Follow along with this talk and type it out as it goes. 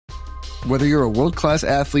Whether you're a world-class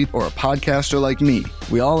athlete or a podcaster like me,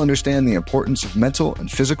 we all understand the importance of mental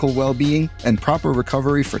and physical well-being and proper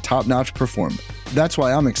recovery for top-notch performance. That's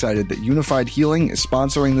why I'm excited that Unified Healing is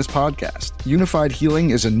sponsoring this podcast. Unified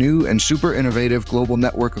Healing is a new and super innovative global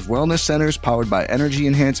network of wellness centers powered by Energy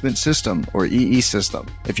Enhancement System, or EE System.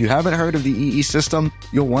 If you haven't heard of the EE System,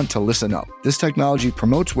 you'll want to listen up. This technology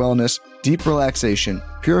promotes wellness, deep relaxation,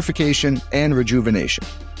 purification, and rejuvenation.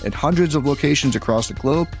 In hundreds of locations across the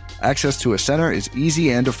globe, access to a center is easy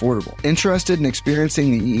and affordable. Interested in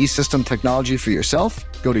experiencing the EE System technology for yourself?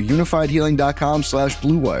 Go to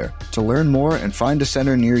unifiedhealing.com/bluewire to learn more and find a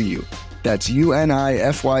center near you. That's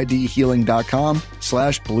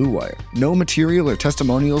unifydhealing.com/bluewire. No material or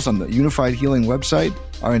testimonials on the Unified Healing website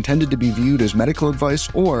are intended to be viewed as medical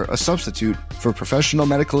advice or a substitute for professional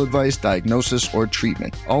medical advice, diagnosis, or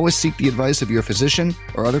treatment. Always seek the advice of your physician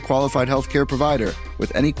or other qualified healthcare provider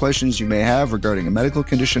with any questions you may have regarding a medical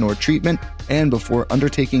condition or treatment and before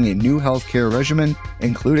undertaking a new healthcare regimen,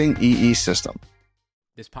 including EE System.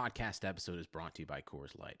 This podcast episode is brought to you by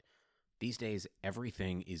Coors Light. These days,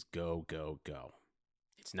 everything is go, go, go.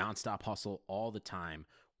 It's nonstop hustle all the time.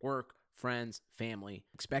 Work, friends, family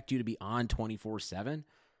expect you to be on 24/7.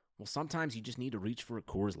 Well, sometimes you just need to reach for a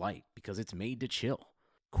Coors Light because it's made to chill.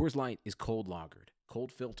 Coors Light is cold lagered,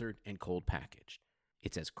 cold filtered, and cold packaged.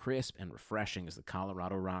 It's as crisp and refreshing as the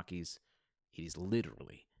Colorado Rockies. It is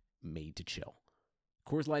literally made to chill.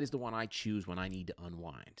 Coors Light is the one I choose when I need to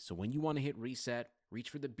unwind. So when you want to hit reset,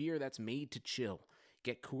 reach for the beer that's made to chill.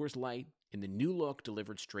 Get Coors Light in the new look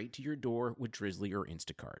delivered straight to your door with Drizzly or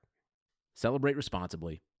Instacart. Celebrate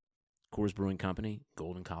responsibly. Coors Brewing Company,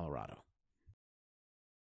 Golden, Colorado.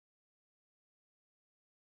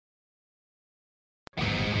 Trying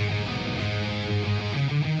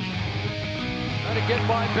to get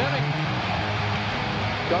by Benning.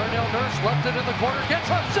 Darnell Nurse left it in the corner, gets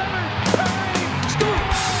up center. Perry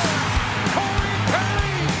scores! Corey Perry!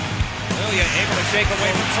 Ilya able to shake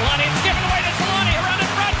away from Solani. It's given away to Solani around in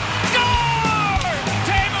front. Score!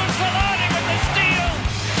 Teemu Solani with the steal.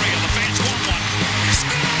 Perry and the fans want one.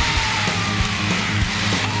 Score!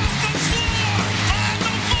 Off the floor! On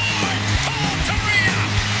the board! Paul Kariya!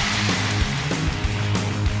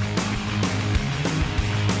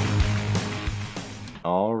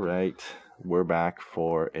 All right. We're back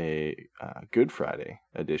for a Good Friday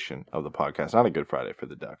edition of the podcast. Not a Good Friday for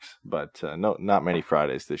the Ducks, but not many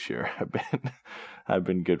Fridays this year have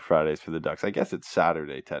been Good Fridays for the Ducks. I guess it's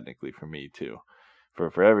Saturday technically for me too. For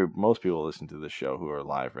most people listen to this show who are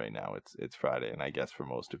live right now, it's Friday, and I guess for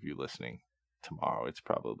most of you listening tomorrow, it's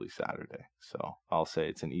probably Saturday. So I'll say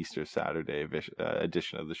it's an Easter Saturday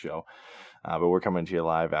edition of the show. But we're coming to you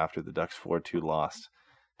live after the Ducks 4-2 loss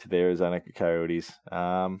to the Arizona Coyotes.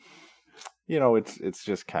 It's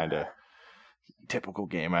just kind of typical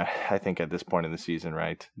game, I think, at this point in the season,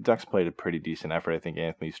 right? Ducks played a pretty decent effort. I think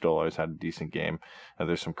Anthony Stolarz had a decent game.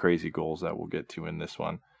 There's some crazy goals that we'll get to in this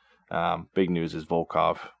one. Big news is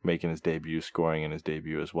Volkov making his debut, scoring in his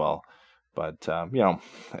debut as well. But,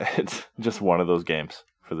 it's just one of those games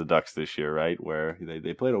for the Ducks this year, right? Where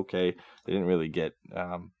they played okay. They didn't really get,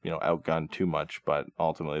 outgunned too much, but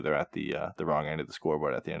ultimately they're at the wrong end of the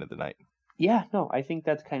scoreboard at the end of the night. Yeah, no, I think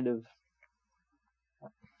that's kind of,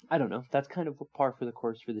 I don't know, that's kind of what par for the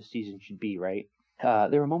course for the season should be, right?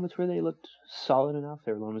 There were moments where they looked solid enough.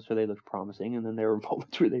 There were moments where they looked promising, and then there were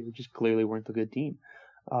moments where they just clearly weren't a good team.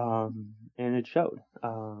 And it showed.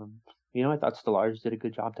 I thought Stolarz did a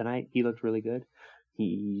good job tonight. He looked really good.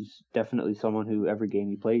 He's definitely someone who every game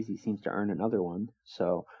he plays, he seems to earn another one.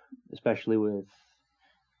 So, especially with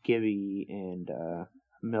Gibby and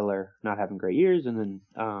Miller not having great years, and then,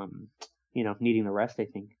 needing the rest, I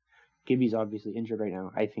think. Gibby's obviously injured right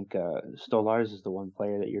now. I think Stolarz is the one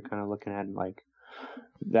player that you're kind of looking at and like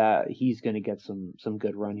that he's going to get some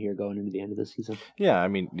good run here going into the end of the season. Yeah, I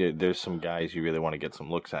mean, there's some guys you really want to get some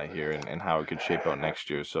looks at here and how it could shape out next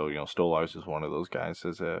year. So, Stolarz is one of those guys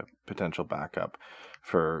as a potential backup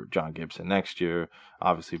for John Gibson next year.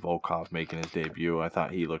 Obviously, Volkov making his debut. I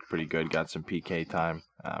thought he looked pretty good, got some PK time,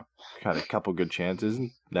 had a couple good chances, and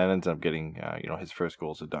then ends up getting, his first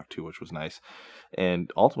goal as a Duck too, which was nice.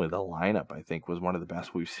 And ultimately, the lineup, I think, was one of the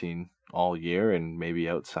best we've seen all year, and maybe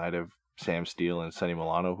outside of Sam Steele and Sonny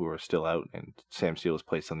Milano, who are still out, and Sam Steele was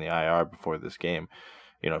placed on the IR before this game.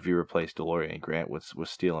 If you replace Deslauriers and Grant with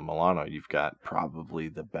Steele and Milano, you've got probably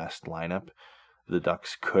the best lineup the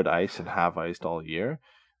Ducks could ice and have iced all year.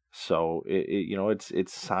 So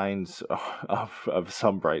it's signs of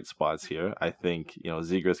some bright spots here. I think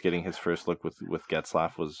Zegras getting his first look with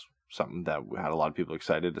Getzlaf was something that had a lot of people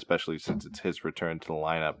excited, especially since it's his return to the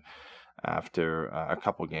lineup. after a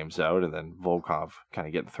couple games out, and then Volkov kind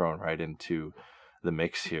of getting thrown right into the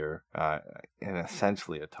mix here, and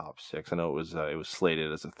essentially a top six. I know it was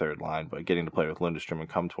slated as a third line, but getting to play with Lundestrom and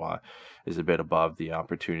Comtois is a bit above the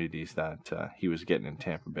opportunities that he was getting in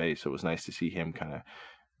Tampa Bay. So it was nice to see him kind of,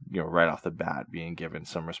 right off the bat being given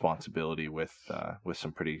some responsibility with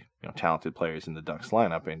some pretty talented players in the Ducks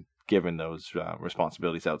lineup, and given those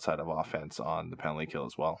responsibilities outside of offense on the penalty kill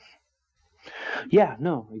as well. Yeah,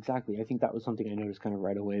 no, exactly. I think that was something I noticed kind of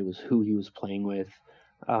right away, was who he was playing with,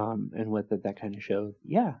 and what that kind of showed.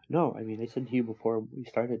 Yeah, no, I mean, I said to you before we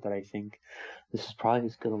started that I think this is probably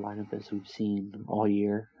as good a lineup as we've seen all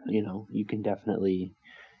year. You can definitely,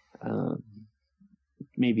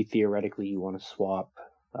 maybe theoretically, you want to swap,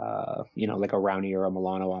 like a Rowney or a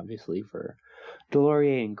Milano, obviously, for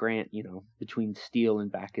Delorier and Grant. Between Steele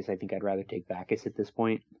and Backes, I think I'd rather take Backes at this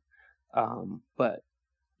point. But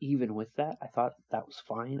even with that, I thought that was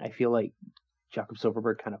fine. I feel like Jakob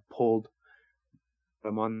Silfverberg kind of pulled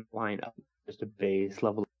him on the line up just a base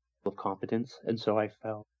level of competence, and so I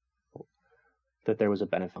felt that there was a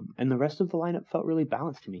benefit. And the rest of the lineup felt really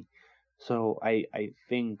balanced to me. So I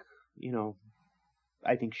think,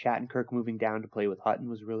 I think Shattenkirk moving down to play with Hutton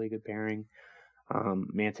was a really good pairing.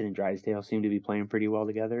 Manson and Drysdale seem to be playing pretty well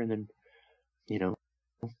together, and then,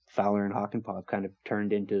 Fowler and Hakanpää kind of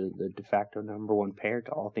turned into the de facto number one pair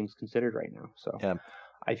to all things considered right now. So yeah.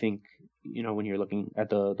 I think, when you're looking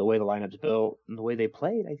at the way the lineup's built and the way they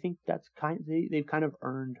played, I think that's they've kind of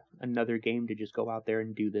earned another game to just go out there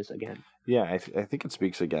and do this again. Yeah, I think it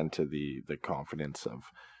speaks again to the confidence of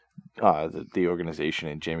the organization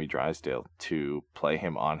and Jamie Drysdale to play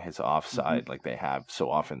him on his offside like they have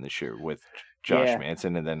so often this year with Josh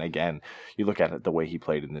Manson. And then again, you look at it, the way he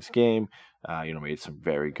played in this game, made some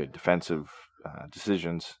very good defensive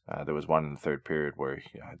decisions. There was one in the third period where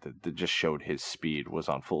that just showed his speed, was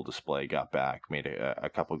on full display, got back, made a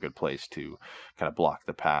couple of good plays to kind of block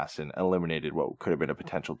the pass and eliminated what could have been a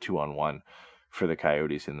potential 2-on-1 for the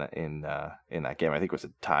Coyotes in that game. I think it was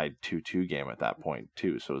a tied 2-2 game at that point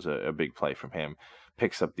too. So it was a big play from him.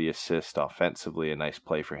 Picks up the assist offensively, a nice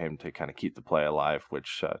play for him to kind of keep the play alive,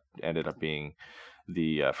 which ended up being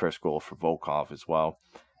the first goal for Volkov as well.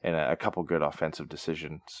 And a couple good offensive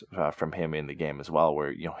decisions from him in the game as well,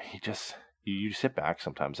 where, you sit back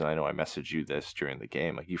sometimes, and I know I messaged you this during the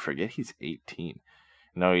game, like, you forget he's 18.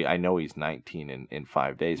 I know he's 19 in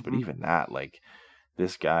 5 days, but even that, like,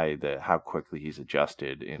 this guy, how quickly he's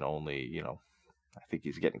adjusted in only, I think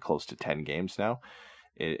he's getting close to 10 games now.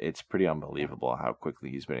 It's pretty unbelievable how quickly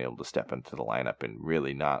he's been able to step into the lineup and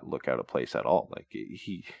really not look out of place at all. Like,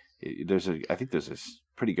 I think there's this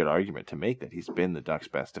pretty good argument to make that he's been the Ducks'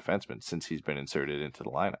 best defenseman since he's been inserted into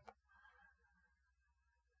the lineup.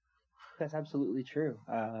 That's absolutely true.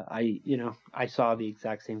 I saw the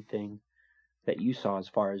exact same thing that you saw as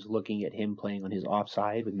far as looking at him playing on his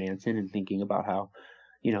offside with Manson and thinking about how,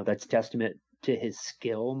 that's testament to his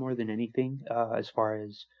skill more than anything, as far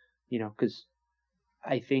as, because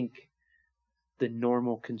I think the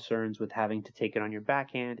normal concerns with having to take it on your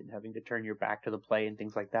backhand and having to turn your back to the play and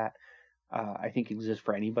things like that, I think exist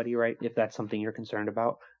for anybody, right? If that's something you're concerned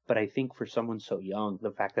about. But I think for someone so young,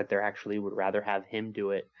 the fact that they actually would rather have him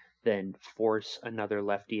do it than force another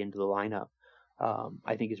lefty into the lineup,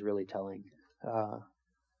 I think is really telling.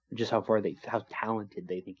 Just how talented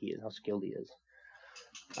they think he is, how skilled he is.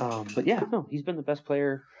 But yeah, no, he's been the best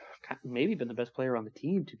player, maybe been the best player on the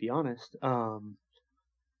team, to be honest.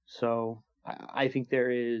 So I think there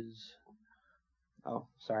is. Oh,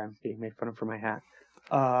 sorry, I'm being made fun of for my hat.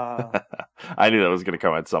 I knew that was going to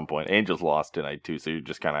come at some point. Angels lost tonight too, so you're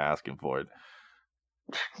just kind of asking for it.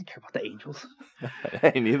 I don't care about the Angels.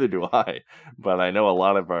 Hey, neither do I. But I know a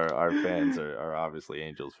lot of our fans are obviously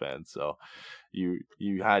Angels fans, so you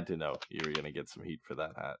had to know you were going to get some heat for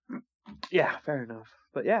that hat. Yeah, fair enough.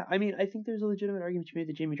 But yeah, I mean, I think there's a legitimate argument to be made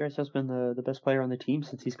that Jamie Drysdale's been the best player on the team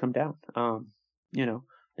since he's come down.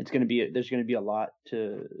 There's going to be a lot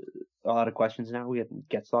of questions now. We have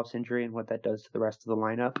Getzlaf's injury and what that does to the rest of the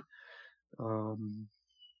lineup.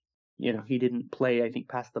 He didn't play, I think,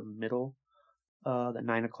 past the middle, the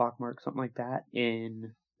 9 o'clock mark, something like that,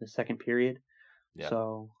 in the second period. Yeah.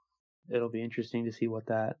 So it'll be interesting to see what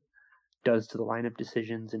that does to the lineup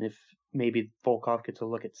decisions, and if maybe Volkov gets a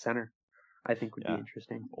look at center, I think would be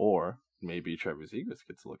interesting. Or maybe Trevor Zegras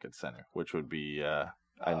gets a look at center, which would be a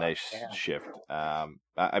nice shift.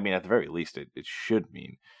 I mean, at the very least, it should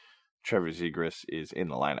mean Trevor Zegras is in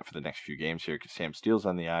the lineup for the next few games here, because Sam Steele's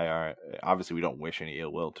on the IR. Obviously, we don't wish any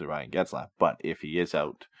ill will to Ryan Getzlaf, but if he is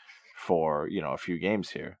out for, a few games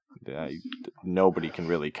here. Nobody can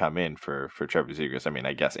really come in for Trevor Zegras. I mean,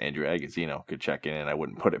 I guess Andrew Agozzino could check in, and I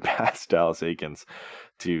wouldn't put it past Dallas Eakins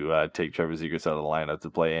to take Trevor Zegras out of the lineup to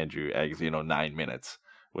play Andrew Agozzino 9 minutes,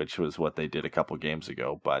 which was what they did a couple games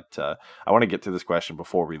ago. But I want to get to this question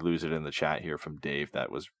before we lose it in the chat here from Dave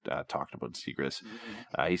that was talking about Zegras.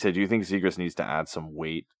 He said, do you think Zegras needs to add some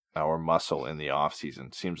weight or muscle in the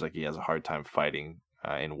offseason? Seems like he has a hard time fighting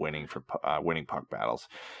in winning puck battles.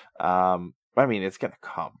 I mean, it's going to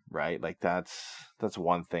come, right? Like that's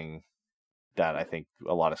one thing that I think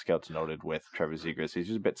a lot of scouts noted with Trevor Zegras. He's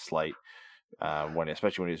just a bit slight.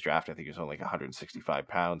 Especially when he was drafted, I think he was only like 165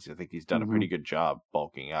 pounds. I think he's done a pretty good job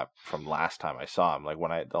bulking up from last time I saw him. Like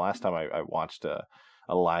the last time I watched a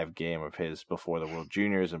live game of his before the World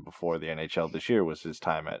Juniors and before the NHL this year was his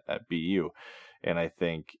time at BU. And I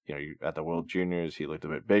think, at the World Juniors, he looked a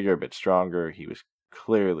bit bigger, a bit stronger. He was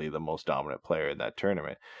clearly the most dominant player in that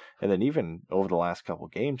tournament. And then even over the last couple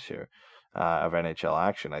games here of NHL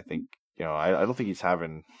action, I think, I don't think he's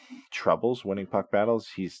having troubles winning puck battles.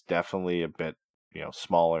 He's definitely a bit,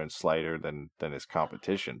 smaller and slighter than his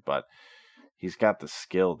competition, but he's got the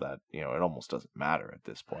skill that, it almost doesn't matter at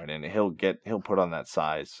this point. And he'll put on that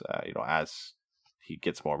size, as he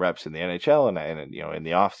gets more reps in the NHL and in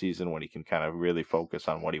the off season when he can kind of really focus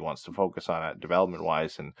on what he wants to focus on at development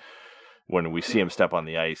wise. And when we see him step on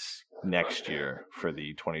the ice next year for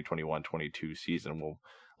the 2021-22 season, we'll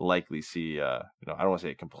likely see, I don't want to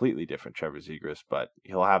say a completely different Trevor Zegras, but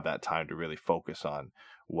he'll have that time to really focus on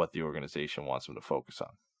what the organization wants him to focus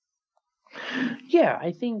on. Yeah,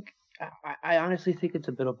 I honestly think it's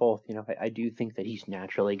a bit of both. I do think that he's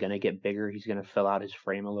naturally going to get bigger. He's going to fill out his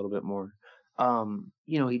frame a little bit more.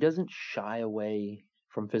 He doesn't shy away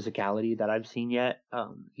from physicality that I've seen yet.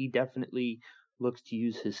 He definitely looks to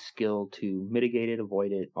use his skill to mitigate it,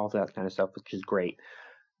 avoid it, all that kind of stuff, which is great.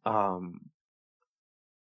 But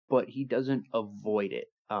he doesn't avoid it.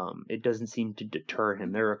 It doesn't seem to deter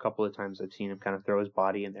him. There are a couple of times I've seen him kind of throw his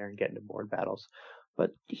body in there and get into board battles.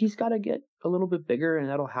 But he's got to get a little bit bigger, and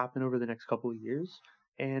that'll happen over the next couple of years.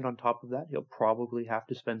 And on top of that, he'll probably have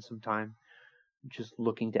to spend some time just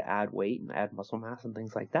looking to add weight and add muscle mass and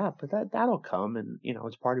things like that. But that'll come, and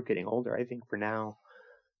it's part of getting older. I think for now,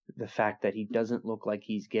 the fact that he doesn't look like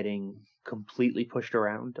he's getting completely pushed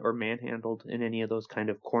around or manhandled in any of those kind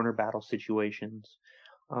of corner battle situations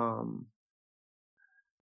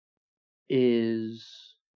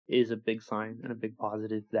is a big sign and a big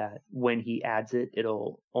positive that when he adds it,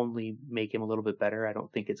 it'll only make him a little bit better. I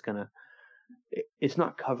don't think it's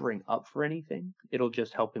not covering up for anything. It'll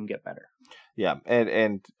just help him get better. Yeah,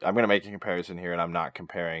 and I'm going to make a comparison here, and I'm not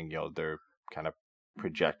comparing, their kind of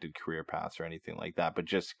projected career paths or anything like that, but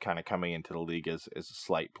just kind of coming into the league as a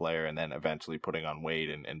slight player and then eventually putting on weight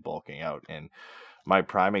and bulking out. And my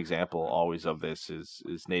prime example always of this is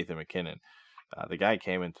Nathan MacKinnon. The guy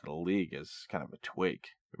came into the league as kind of a twig,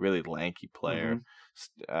 a really lanky player.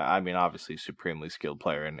 Obviously supremely skilled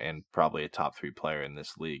player and probably a top 3 player in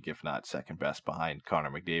this league, if not second best behind Connor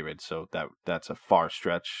McDavid. So that's a far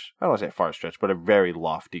stretch. I don't want to say a far stretch, but a very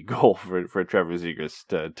lofty goal for Trevor Zegras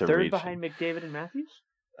to third reach. Behind McDavid and Matthews?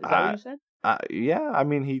 Is that what you said? Yeah,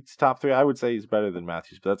 he's top 3. I would say he's better than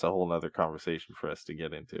Matthews, but that's a whole other conversation for us to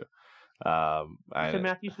get into. So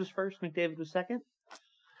Matthews was first, McDavid was second?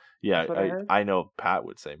 Yeah, I know Pat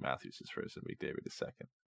would say Matthews is first and McDavid is second.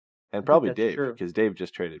 And probably Dave, because Dave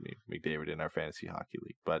just traded me McDavid in our fantasy hockey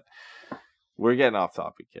league. But we're getting off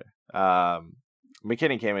topic here.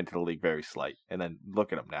 McKinnon came into the league very slight, and then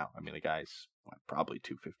look at him now. The guy's probably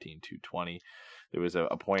 215, 220. There was a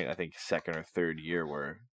point, I think, second or third year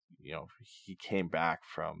where he came back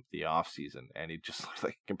from the off season and he just looked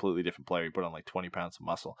like a completely different player. He put on like 20 pounds of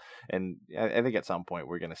muscle. And I think at some point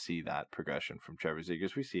we're going to see that progression from Trevor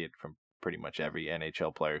Zegras. We see it from pretty much every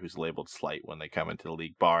NHL player who's labeled slight when they come into the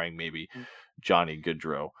league, barring maybe Johnny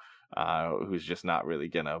Gaudreau, who's just not really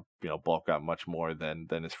going to, bulk up much more than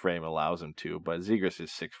his frame allows him to. But Zegras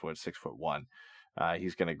is 6 foot, 6'1".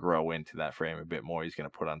 He's going to grow into that frame a bit more. He's going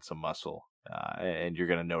to put on some muscle. And you're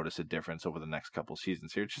going to notice a difference over the next couple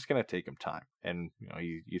seasons here. It's just going to take him time. And,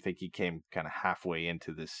 you think he came kind of halfway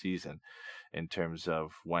into this season in terms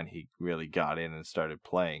of when he really got in and started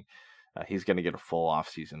playing. He's going to get a full off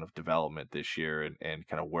season of development this year and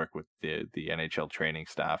kind of work with the NHL training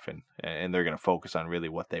staff. And they're going to focus on really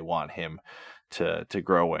what they want him to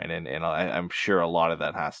grow in. And I'm sure a lot of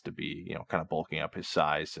that has to be, kind of bulking up his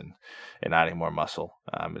size and adding more muscle.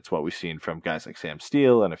 It's what we've seen from guys like Sam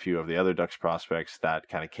Steele and a few of the other Ducks prospects that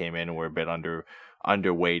kind of came in and were a bit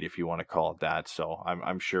underweight, if you want to call it that. So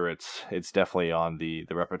I'm sure it's definitely on the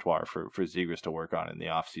repertoire for Zegras to work on in the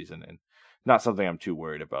off season, and not something I'm too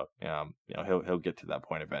worried about. He'll get to that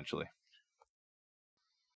point eventually.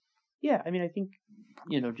 Yeah, I mean, I think,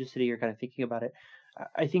 just sitting here kind of thinking about it,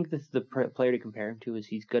 I think the player to compare him to is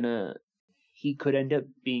he could end up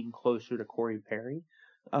being closer to Corey Perry.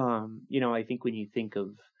 I think when you think of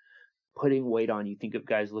putting weight on, you think of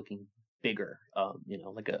guys looking bigger,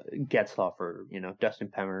 like a Getzlaf or, Dustin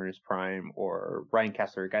Pemmer in his prime, or Ryan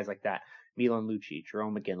Kessler, guys like that, Milan Lucic,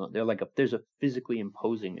 Jerome McGinley. They're there's a physically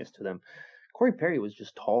imposingness to them. Corey Perry was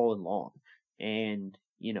just tall and long, and,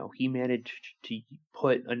 he managed to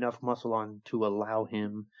put enough muscle on to allow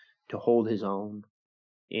him to hold his own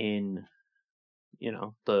in,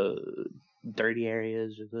 the dirty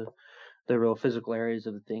areas or the real physical areas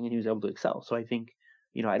of the thing, and he was able to excel. So I think,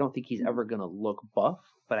 I don't think he's ever going to look buff,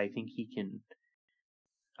 but I think he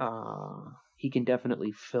can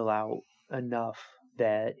definitely fill out enough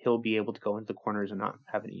that he'll be able to go into the corners and not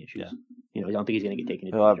have any issues. Yeah. I don't think he's going to get taken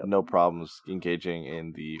advantage He'll of. have no problems engaging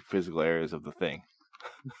in the physical areas of the thing.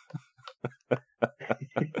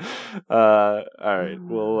 All right.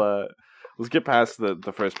 Well, let's get past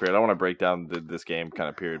the first period. I want to break down this game kind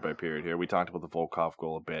of period by period here. We talked about the Volkov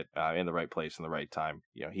goal a bit, in the right place, in the right time.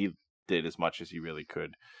 He did as much as he really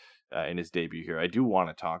could in his debut here. I do want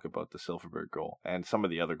to talk about the Silfverberg goal and some of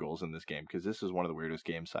the other goals in this game, because this is one of the weirdest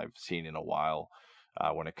games I've seen in a while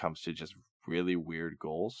when it comes to just really weird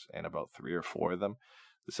goals, and about 3 or 4 of them.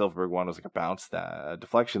 The Silfverberg one was like a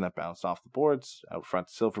deflection that bounced off the boards out front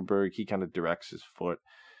to Silfverberg. He kind of directs his foot,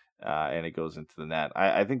 and it goes into the net.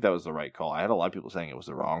 I think that was the right call. I had a lot of people saying it was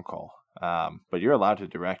the wrong call, but you're allowed to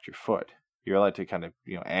direct your foot. You're allowed to kind of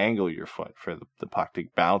angle your foot for the puck to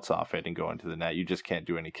bounce off it and go into the net. You just can't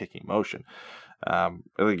do any kicking motion.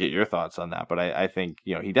 Really get your thoughts on that, but I think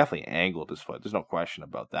he definitely angled his foot. There's no question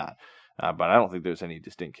about that. But I don't think there's any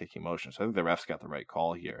distinct kicking motion. So I think the refs got the right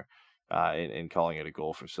call here in calling it a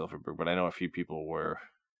goal for Silfverberg. But I know a few people were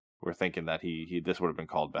thinking that this would have been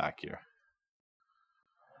called back here.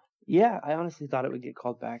 Yeah, I honestly thought it would get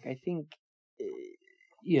called back. I think,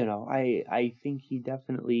 I think he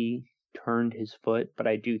definitely turned his foot, but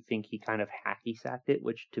I do think he kind of hacky sacked it,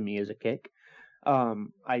 which to me is a kick.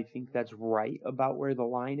 I think that's right about where the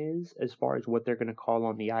line is as far as what they're going to call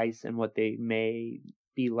on the ice and what they may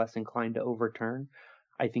be less inclined to overturn.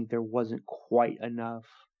 I think there wasn't quite enough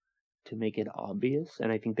to make it obvious,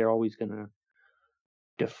 and I think they're always going to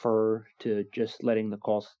defer to just letting the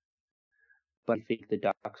calls. But I think the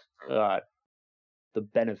Ducks got the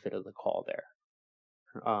benefit of the call there.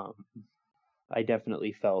 I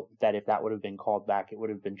definitely felt that if that would have been called back, it would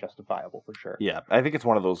have been justifiable for sure. Yeah, I think it's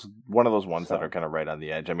one of those ones that are kind of right on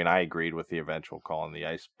the edge. I mean, I agreed with the eventual call on the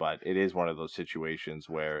ice, but it is one of those situations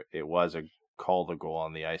where it was a call to goal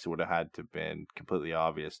on the ice. It would have had to have been completely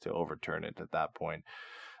obvious to overturn it at that point,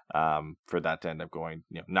 for that to end up going,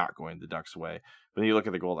 not going the Ducks' way. But then you look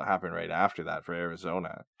at the goal that happened right after that for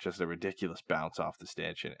Arizona, just a ridiculous bounce off the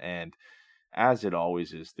stanchion. And as it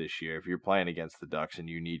always is this year, if you're playing against the Ducks and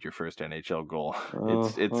you need your first NHL goal,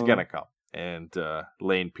 it's gonna come. And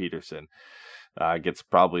Lane Peterson gets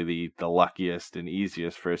probably the luckiest and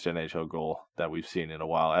easiest first NHL goal that we've seen in a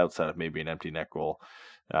while, outside of maybe an empty net goal,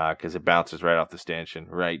 because it bounces right off the stanchion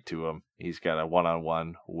right to him. He's got a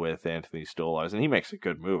one-on-one with Anthony Stolarz, and he makes a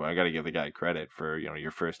good move. I got to give the guy credit for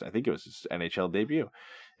your first, I think it was his NHL debut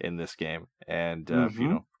in this game, and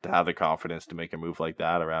to have the confidence to make a move like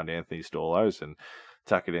that around Anthony Stolarz and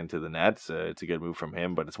tuck it into the nets. It's a good move from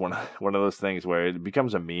him, but it's one of those things where it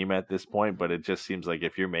becomes a meme at this point. But it just seems like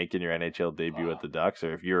if you're making your NHL debut at the Ducks,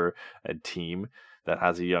 or if you're a team that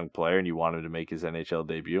has a young player and you want him to make his NHL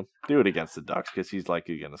debut, do it against the Ducks, because he's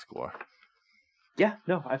likely going to score. Yeah,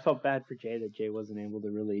 no, I felt bad for Jay that Jay wasn't able to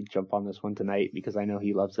really jump on this one tonight, because I know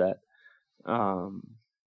he loves that.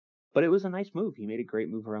 But it was a nice move. He made a great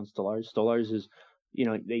move around Stolarz. Stolarz is,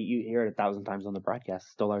 you hear it 1,000 times on the broadcast.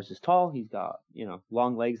 Stolarz is tall. He's got,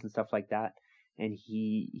 long legs and stuff like that. And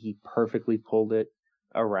he perfectly pulled it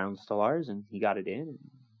around Stolarz, and he got it in.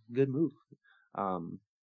 Good move.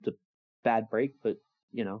 It's a bad break, but,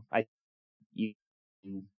 you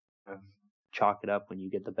chalk it up when you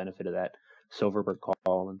get the benefit of that Silfverberg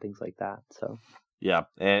call and things like that. So. Yeah,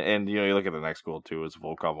 and you look at the next goal too. It's a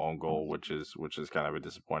Volkov own goal, which is kind of a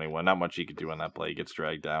disappointing one. Not much he could do on that play. He gets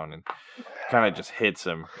dragged down and kind of just hits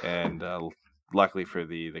him. And luckily for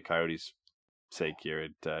the Coyotes' sake here,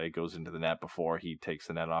 it goes into the net before he takes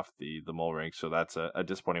the net off the Mull rink. So that's a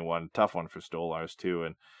disappointing one, tough one for Stolarz too.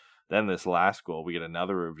 And then this last goal, we get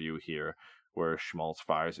another review here where Schmaltz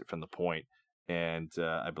fires it from the point, and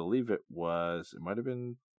I believe it might have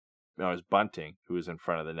been Bunting, who was in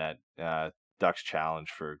front of the net. Ducks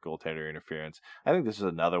challenge for goaltender interference. I think this is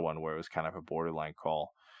another one where it was kind of a borderline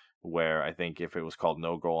call, where I think if it was called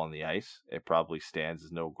no goal on the ice, it probably stands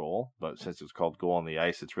as no goal. But since it's called goal on the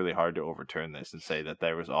ice, it's really hard to overturn this and say that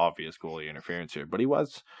there was obvious goalie interference here. But he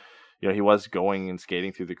was going and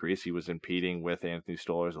skating through the crease. He was impeding with Anthony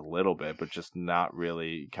Stolarz a little bit, but just not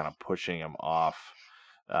really kind of pushing him off,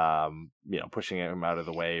 pushing him out of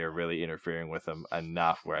the way or really interfering with him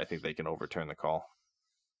enough where I think they can overturn the call.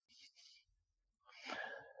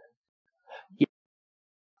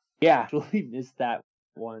 Yeah, I actually missed that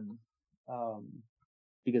one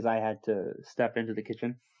because I had to step into the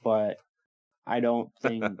kitchen, but I don't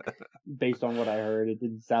think, based on what I heard, it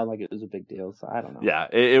didn't sound like it was a big deal, so I don't know. Yeah,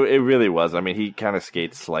 it really was. I mean, he kind of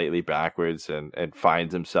skates slightly backwards and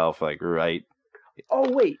finds himself right.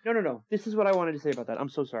 Oh, wait, no. This is what I wanted to say about that. I'm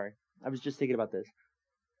so sorry. I was just thinking about this.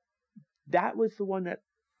 That was the one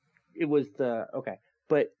okay.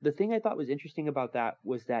 But the thing I thought was interesting about that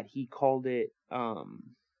was that he called it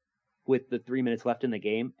with the 3 minutes left in the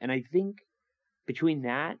game. And I think between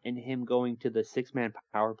that and him going to the 6-man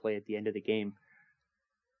power play at the end of the game,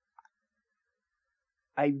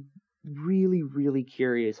 I'm really, really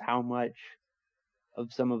curious how much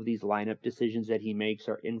of some of these lineup decisions that he makes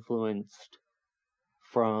are influenced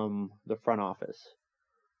from the front office.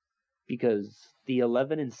 Because the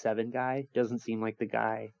 11-7 guy doesn't seem like the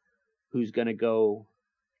guy who's going to go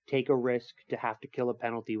take a risk to have to kill a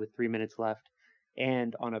penalty with 3 minutes left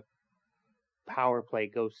and on a power play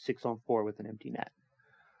go 6-on-4 with an empty net.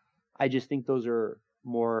 I just think those are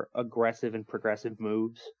more aggressive and progressive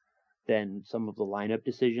moves than some of the lineup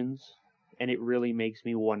decisions. And it really makes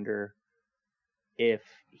me wonder if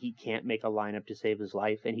he can't make a lineup to save his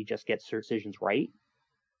life and he just gets decisions right,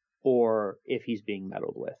 or if he's being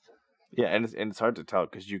meddled with. Yeah, and it's hard to tell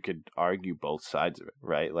because you could argue both sides of it,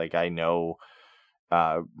 right? Like, I know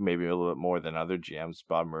maybe a little bit more than other GMs,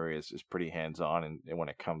 Bob Murray is pretty hands-on and when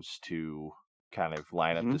it comes to kind of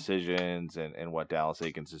lineup decisions and what Dallas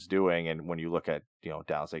Eakins is doing. And when you look at,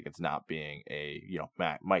 Dallas Eakins not being a,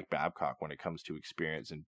 Mike Babcock when it comes to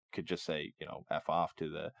experience and could just say, F off to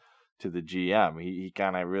the GM, he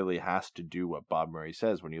kind of really has to do what Bob Murray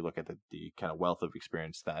says when you look at the kind of wealth of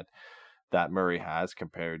experience that Murray has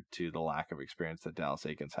compared to the lack of experience that Dallas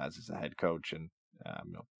Eakins has as a head coach. And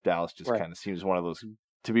Dallas just kind of seems one of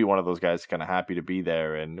those guys kind of happy to be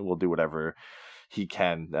there and will do whatever he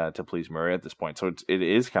can to please Murray at this point. So it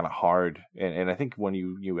is kind of hard. And I think when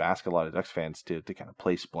you ask a lot of Ducks fans to kind of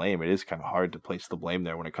place blame, it is kind of hard to place the blame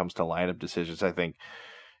there when it comes to lineup decisions. I think,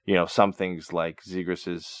 some things like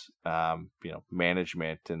Zegras'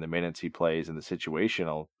 management and the minutes he plays and the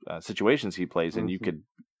situations he plays in,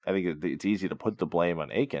 I think it's easy to put the blame on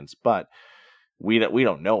Eakins, but we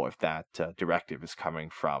don't know if that directive is coming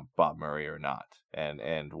from Bob Murray or not,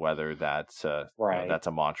 and whether that's that's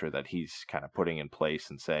a mantra that he's kind of putting in place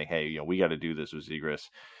and saying, hey, we got to do this with Zegras.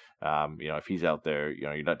 If he's out there,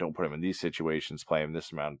 don't put him in these situations, play him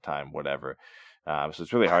this amount of time, whatever. So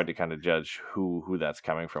it's really hard to kind of judge who that's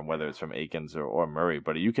coming from, whether it's from Eakins or Murray.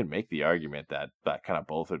 But you can make the argument that kind of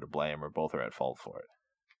both are to blame or both are at fault for it.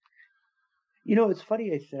 It's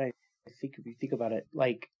funny. I think if you think about it,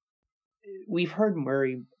 like, we've heard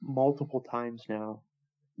Murray multiple times now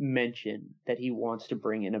mention that he wants to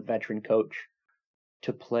bring in a veteran coach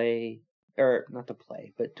to play, or not to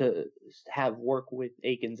play, but to have work with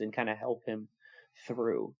Eakins and kind of help him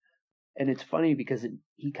through. And it's funny because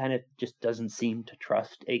he kind of just doesn't seem to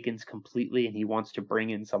trust Eakins completely, and he wants to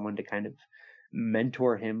bring in someone to kind of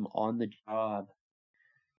mentor him on the job.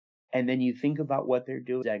 And then you think about what they're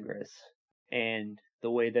doing with Zegras and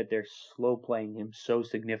the way that they're slow playing him so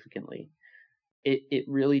significantly, it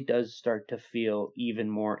really does start to feel even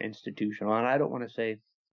more institutional. And I don't want to say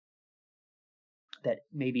that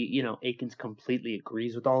maybe, Eakins completely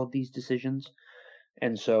agrees with all of these decisions.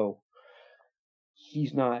 And so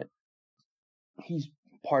he's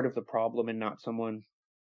part of the problem and not someone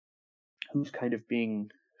who's kind of being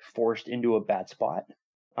forced into a bad spot.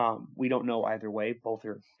 We don't know either way. Both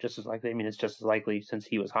are just as likely. I mean, it's just as likely since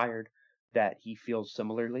he was hired that he feels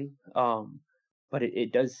similarly. But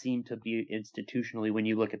it does seem to be institutionally when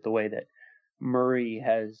you look at the way that Murray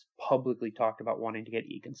has publicly talked about wanting to get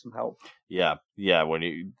Eakins some help. Yeah.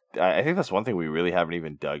 I think that's one thing we really haven't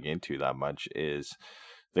even dug into that much is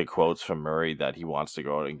the quotes from Murray that he wants to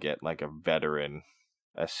go out and get like a veteran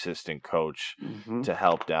assistant coach to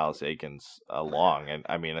help Dallas Eakins along. And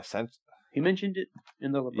I mean, he mentioned it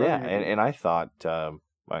in the LeBron. Yeah, and I thought,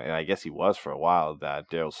 and I guess he was for a while, that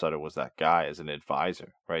Daryl Sutter was that guy as an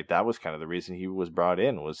advisor, right? That was kind of the reason he was brought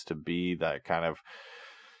in, was to be that kind of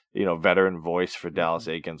veteran voice for Dallas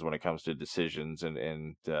Eakins when it comes to decisions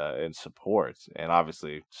and support. And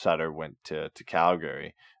obviously Sutter went to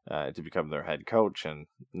Calgary to become their head coach, and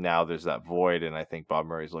now there's that void, and I think Bob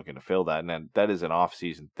Murray's looking to fill that, and that is an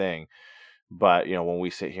off-season thing. But when we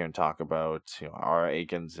sit here and talk about are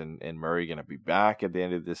Eakins and Murray going to be back at the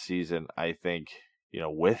end of this season, I think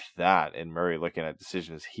with that and Murray looking at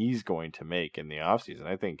decisions he's going to make in the offseason,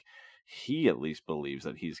 I think he at least believes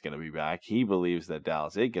that he's going to be back. He believes that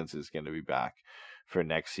Dallas Eakins is going to be back for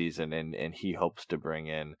next season, and he hopes to bring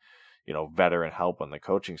in, veteran help on the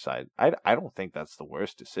coaching side. I don't think that's the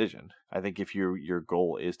worst decision. I think if your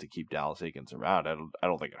goal is to keep Dallas Eakins around, I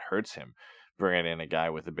don't think it hurts him bringing in a guy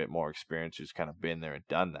with a bit more experience who's kind of been there and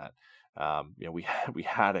done that. We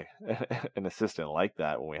had an assistant like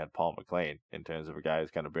that when we had Paul McLean, in terms of a guy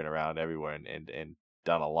who's kind of been around everywhere and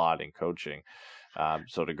done a lot in coaching.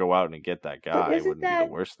 So to go out and get that guy wouldn't be the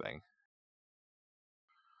worst thing.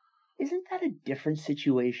 Isn't that a different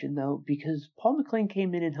situation though? Because Paul McLean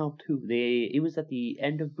came in and helped who? It was at the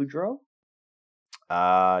end of Boudreau?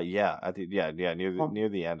 Yeah, near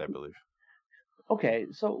the end, I believe. Okay,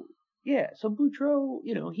 so Boudreau,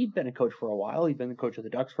 he'd been a coach for a while. He'd been the coach of the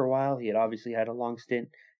Ducks for a while. He had obviously had a long stint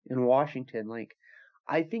in Washington. Like,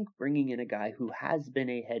 I think bringing in a guy who has been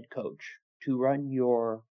a head coach to run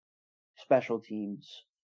your special teams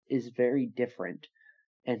is very different.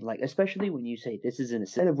 And like, especially when you say this is an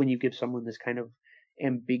incentive, when you give someone this kind of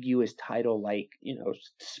ambiguous title, like,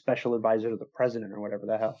 special advisor to the president or whatever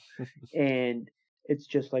the hell. And it's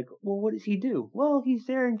just like, well, what does he do? Well, he's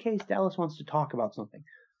there in case Dallas wants to talk about something.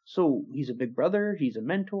 So he's a big brother, he's a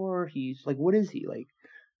mentor, he's like, what is he like?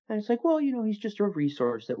 And it's like, well, he's just a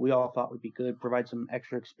resource that we all thought would be good, provide some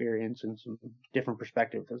extra experience and some different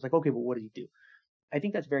perspective. I was like, okay, but what does he do? I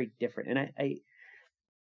think that's very different. And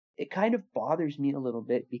it kind of bothers me a little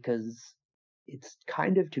bit because it's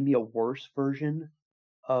kind of, to me, a worse version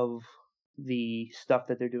of the stuff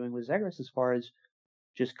that they're doing with Zegras, as far as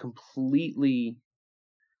just completely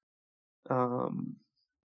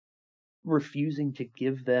refusing to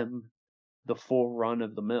give them the full run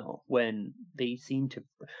of the mill when they seem to.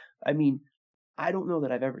 I mean, I don't know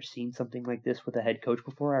that I've ever seen something like this with a head coach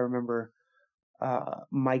before. I remember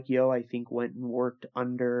Mike Yeo, I think, went and worked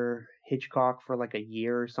under Hitchcock for like a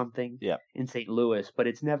year or something in St. Louis, but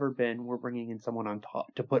it's never been, we're bringing in someone on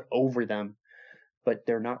top to put over them, but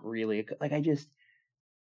they're not really, like,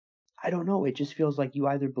 I don't know. It just feels like you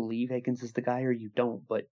either believe Eakins is the guy or you don't,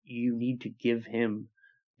 but you need to give him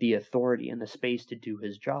the authority and the space to do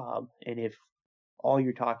his job. And if all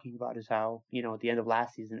you're talking about is how, at the end of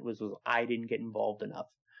last season, it was I didn't get involved enough.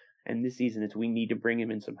 And this season, it's we need to bring him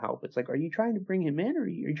in some help. It's like, are you trying to bring him in, or are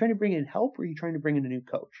you trying to bring in help, or are you trying to bring in a new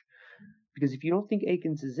coach? Because if you don't think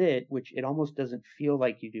Eakins is it, which it almost doesn't feel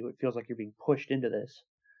like you do, it feels like you're being pushed into this,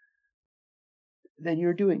 then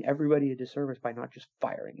you're doing everybody a disservice by not just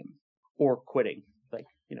firing him or quitting, like,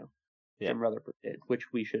 Jim Rutherford did,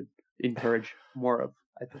 which we should encourage more of,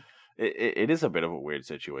 I think. It is a bit of a weird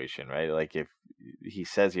situation, right? Like, if he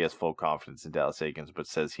says he has full confidence in Dallas Eakins, but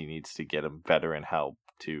says he needs to get him veteran help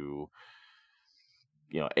to,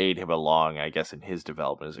 aid him along, I guess, in his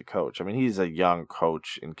development as a coach. I mean, he's a young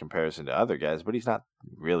coach in comparison to other guys, but he's not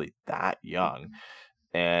really that young.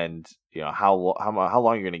 And, how long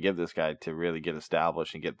are you going to give this guy to really get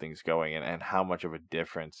established and get things going? And how much of a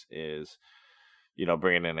difference is,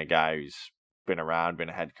 bringing in a guy who's been around, been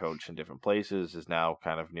a head coach in different places, is now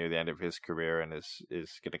kind of near the end of his career, and is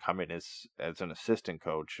going to come in as an assistant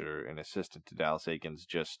coach or an assistant to Dallas Eakins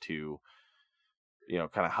just to,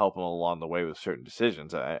 kind of help him along the way with certain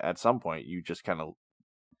decisions. At some point, you just kind of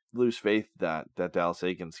lose faith that Dallas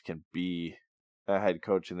Eakins can be a head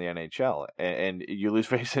coach in the NHL, and you lose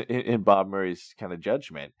faith in Bob Murray's kind of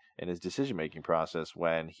judgment and his decision-making process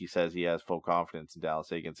when he says he has full confidence in Dallas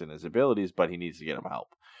Eakins and his abilities, but he needs to get him help.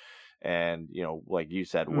 And, like you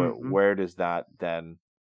said, where does that then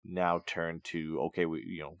now turn to, okay,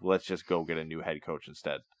 let's just go get a new head coach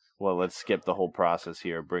instead. Well, let's skip the whole process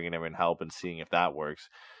here, bringing him in help and seeing if that works,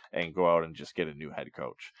 and go out and just get a new head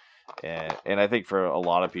coach. And I think for a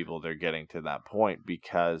lot of people, they're getting to that point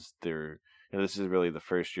because this is really the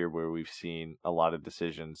first year where we've seen a lot of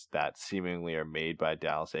decisions that seemingly are made by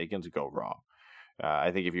Dallas Eakins go wrong.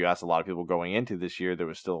 I think if you ask a lot of people going into this year, there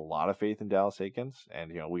was still a lot of faith in Dallas Eakins,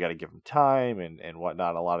 and we got to give him time and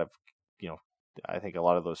whatnot. A lot of I think a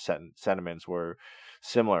lot of those sentiments were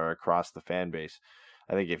similar across the fan base.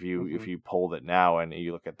 I think if you polled it now and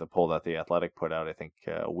you look at the poll that The Athletic put out, I think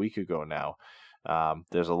a week ago now,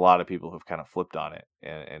 There's a lot of people who've kind of flipped on it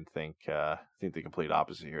and think the complete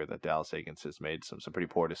opposite here, that Dallas Eakins has made some pretty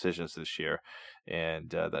poor decisions this year, and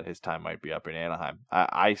that his time might be up in Anaheim.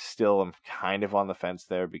 I still am kind of on the fence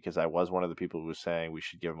there, because I was one of the people who was saying we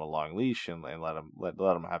should give him a long leash and let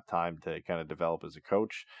him have time to kind of develop as a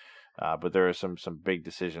coach. But there are some big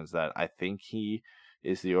decisions that I think he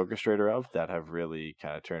is the orchestrator of that have really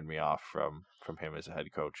kind of turned me off from him as a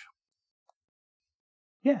head coach.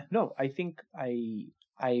 Yeah, no, I think I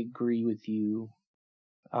agree with you.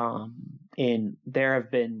 And there have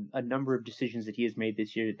been a number of decisions that he has made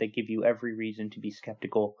this year that give you every reason to be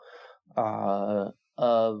skeptical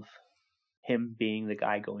of him being the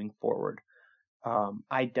guy going forward.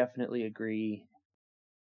 I definitely agree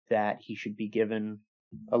that he should be given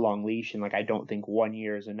a long leash, and I don't think 1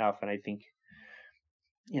 year is enough. And I think,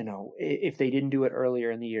 if they didn't do it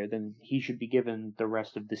earlier in the year, then he should be given the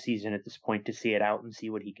rest of the season at this point to see it out and see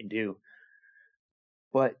what he can do.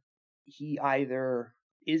 But he's either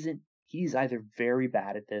very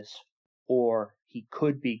bad at this, or he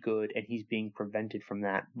could be good and he's being prevented from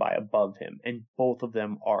that by above him. And both of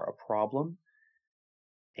them are a problem.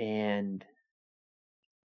 And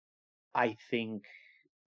I think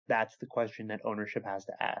that's the question that ownership has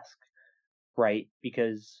to ask, right?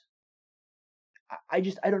 Because I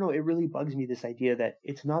don't know. It really bugs me, this idea that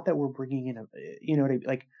it's not that we're bringing in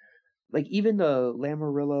like even the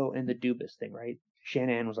Lamoriello and the Dubas thing, right?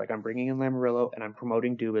 Shanahan was like, I'm bringing in Lamoriello and I'm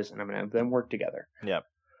promoting Dubas and I'm going to have them work together. Yep.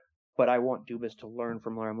 But I want Dubas to learn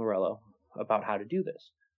from Lamoriello about how to do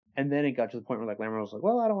this. And then it got to the point where Lamoriello was like,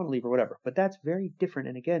 well, I don't want to leave or whatever. But that's very different.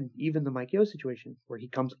 And again, even the Mike Yeo situation where he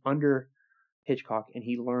comes under Hitchcock and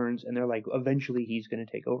he learns, and they're like, eventually he's going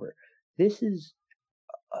to take over. This is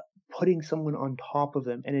putting someone on top of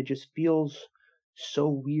them, and it just feels so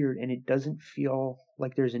weird, and it doesn't feel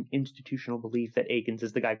like there's an institutional belief that Eakins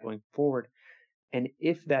is the guy going forward. And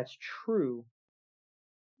if that's true,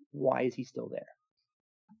 why is he still there?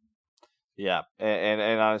 Yeah, and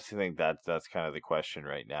I honestly think that's kind of the question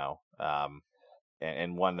right now,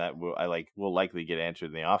 and one that will likely get answered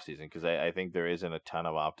in the offseason, because I think there isn't a ton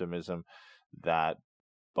of optimism that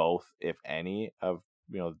both, if any, of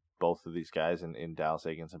both of these guys in Dallas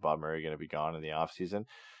Eakins and Bob Murray are going to be gone in the offseason.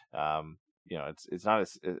 It's not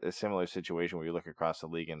a similar situation where you look across the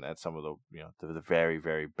league and at some of the very,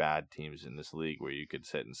 very bad teams in this league where you could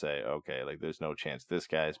sit and say, okay, there's no chance this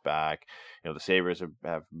guy's back. The Sabres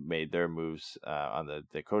have made their moves on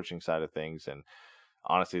the coaching side of things, and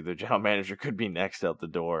honestly, their general manager could be next out the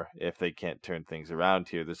door if they can't turn things around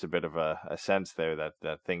here. There's a bit of a sense there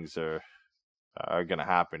that things are going to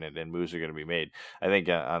happen and moves are going to be made. I think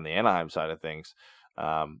on the Anaheim side of things,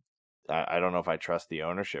 I don't know if I trust the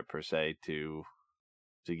ownership per se to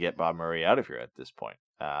get Bob Murray out of here at this point,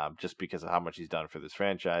 just because of how much he's done for this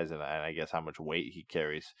franchise, and I guess how much weight he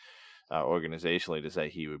carries organizationally to say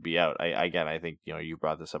he would be out. I think you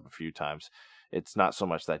brought this up a few times. It's not so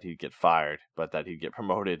much that he'd get fired, but that he'd get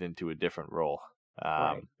promoted into a different role.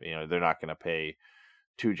 Right. They're not going to pay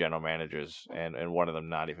two general managers and one of them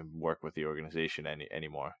not even work with the organization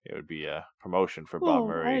anymore. It would be a promotion for Bob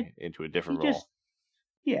Murray into a different role.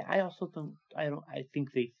 I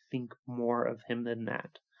think they think more of him than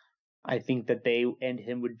that. I think that they and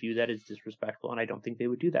him would view that as disrespectful, and I don't think they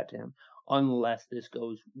would do that to him unless this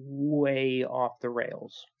goes way off the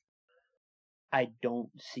rails. I don't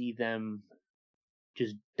see them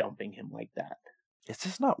just dumping him like that. Is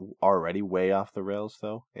this not already way off the rails,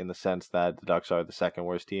 though, in the sense that the Ducks are the second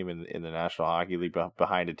worst team in the National Hockey League,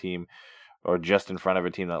 behind a team, or just in front of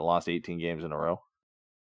a team that lost 18 games in a row?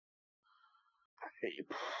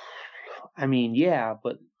 I mean, yeah,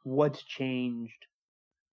 but what's changed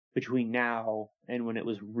between now and when it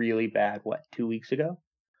was really bad, 2 weeks ago?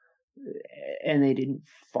 And they didn't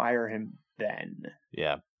fire him then.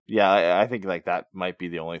 Yeah, I think that might be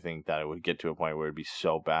the only thing that it would get to a point where it'd be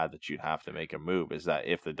so bad that you'd have to make a move, is that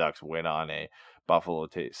if the Ducks went on a Buffalo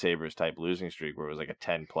Sabres type losing streak where it was like a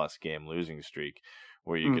 10-plus game losing streak,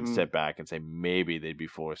 where you could sit back and say maybe they'd be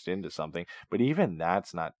forced into something. But even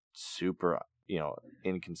that's not super,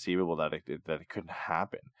 inconceivable that it couldn't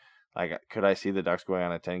happen. Could I see the Ducks going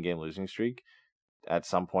on a 10-game losing streak at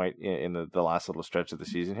some point in the last little stretch of the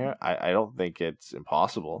season here? I don't think it's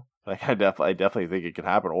impossible. I definitely think it could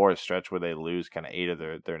happen, or a stretch where they lose kind of 8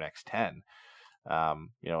 of their next 10.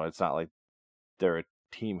 It's not like they're a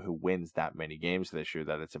team who wins that many games this year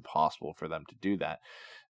that it's impossible for them to do that.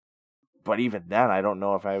 But even then, I don't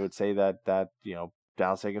know if I would say that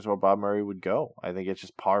Dallas Eakins or Bob Murray would go. I think it's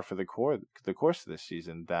just par for the course of this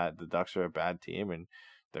season that the Ducks are a bad team and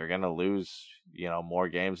they're going to lose, more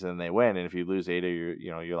games than they win. And if you lose 8 of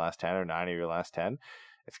your last 10 or 9 of your last 10,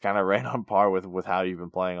 it's kind of right on par with how you've been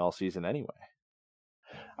playing all season anyway.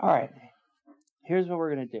 All right. Here's what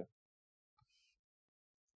we're going to do.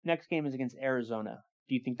 Next game is against Arizona.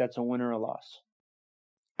 Do you think that's a win or a loss?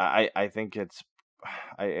 I think it's.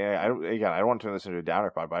 I don't want to turn this into a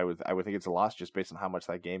downer pod, but I would think it's a loss just based on how much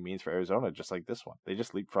that game means for Arizona. Just like this one, they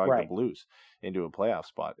just leapfrogged the Blues into a playoff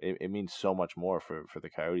spot. It means so much more for the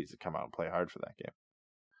Coyotes to come out and play hard for that game.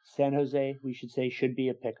 San Jose, we should say, should be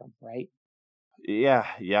a pick'em, right?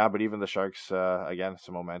 Yeah, but even the Sharks, again,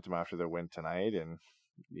 some momentum after their win tonight, and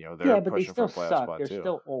they're pushing for a playoff spot too. They're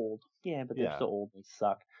still old. Yeah, but they're still old. They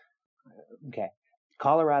suck. Okay,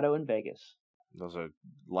 Colorado and Vegas. Those are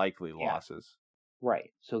likely losses.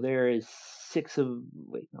 Right. So there is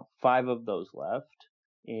 5 of those left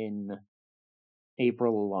in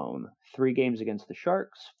April alone. 3 games against the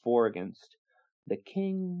Sharks, 4 against the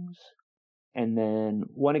Kings, and then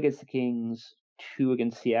 1 against the Kings, 2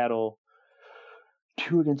 against Seattle,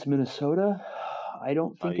 2 against Minnesota. I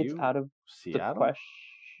don't think it's out of Seattle? the question.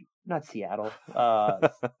 Not Seattle.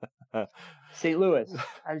 St. Louis.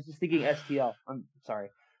 I was just thinking STL. I'm sorry.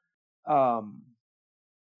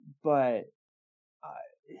 But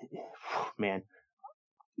man,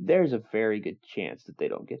 there's a very good chance that they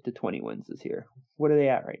don't get to 20 wins this year. What are they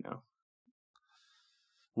at right now?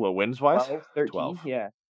 What, wins-wise? 12, 13? 12. Yeah.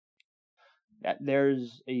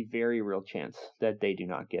 There's a very real chance that they do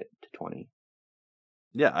not get to 20.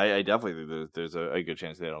 Yeah, I definitely think there's a good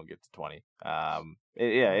chance they don't get to 20.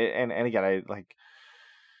 And again, I like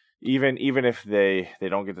even if they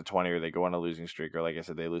don't get to 20 or they go on a losing streak, or like I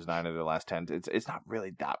said, they lose 9 of their last 10, it's not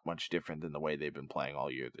really that much different than the way they've been playing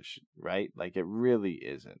all year right? Like, it really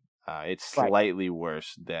isn't. It's slightly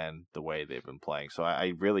worse than the way they've been playing. So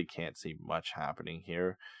I really can't see much happening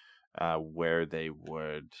here where they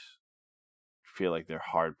would feel like they're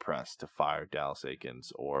hard pressed to fire Dallas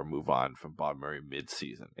Eakins or move on from Bob Murray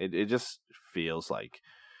mid-season. It just feels like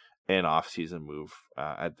an off-season move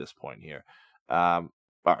at this point here.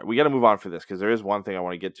 All right, we got to move on for this because there is one thing I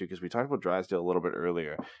want to get to, because we talked about Drysdale a little bit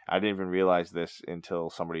earlier. I didn't even realize this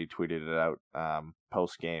until somebody tweeted it out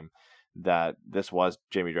post-game, that this was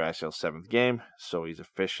Jamie Drysdale's 7th game, so he's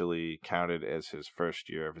officially counted as his first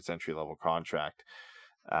year of his entry-level contract,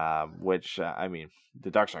 which, I mean,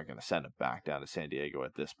 the Ducks aren't going to send him back down to San Diego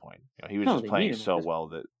at this point. He was just playing so well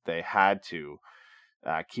that they had to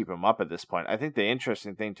keep him up at this point. I think the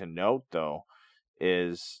interesting thing to note, though,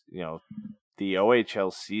 is, the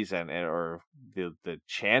OHL season, or the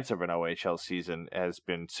chance of an OHL season, has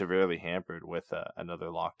been severely hampered with another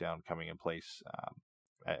lockdown coming in place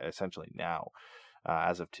essentially now,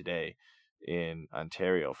 as of today, in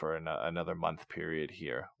Ontario for another month period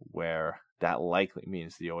here, where that likely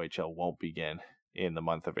means the OHL won't begin in the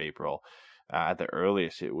month of April. At the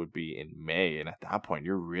earliest, it would be in May, and at that point,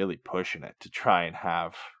 you're really pushing it to try and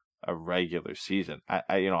have a regular season.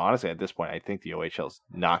 I honestly, at this point, I think the OHL's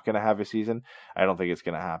not going to have a season. I don't think it's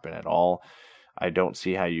going to happen at all. I don't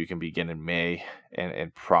see how you can begin in May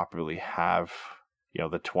and properly have,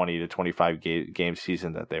 the 20 to 25 game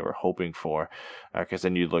season that they were hoping for, because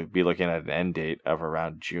then you'd be looking at an end date of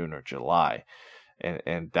around June or July,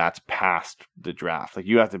 and that's past the draft. Like,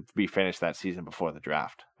 you have to be finished that season before the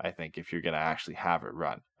draft, I think, if you're going to actually have it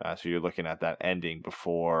run. So you're looking at that ending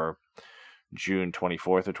before June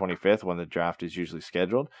 24th or 25th, when the draft is usually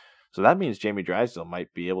scheduled. So that means Jamie Drysdale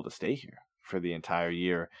might be able to stay here for the entire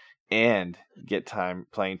year and get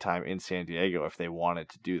playing time in San Diego if they wanted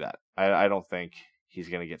to do that. I don't think he's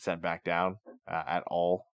going to get sent back down at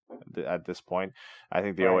all at this point. I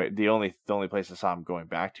think the only place I saw him going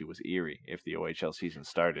back to was Erie if the OHL season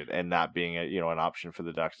started, and that being an option for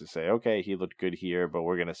the Ducks to say, okay, he looked good here, but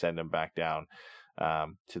we're going to send him back down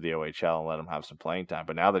to the OHL and let him have some playing time.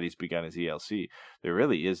 But now that he's begun his ELC, there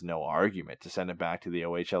really is no argument to send him back to the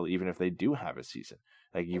OHL, even if they do have a season.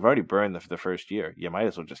 Like, you've already burned the first year. You might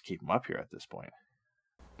as well just keep him up here at this point.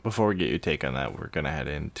 Before we get your take on that, we're going to head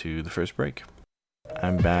into the first break.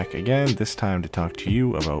 I'm back again, this time to talk to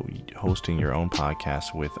you about hosting your own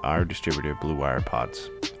podcast with our distributor, Blue Wire Pods.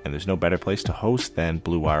 And there's no better place to host than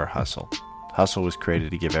Blue Wire Hustle. Hustle was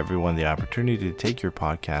created to give everyone the opportunity to take your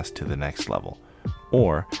podcast to the next level.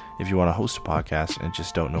 Or, if you want to host a podcast and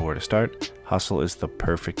just don't know where to start, Hustle is the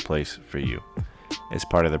perfect place for you. As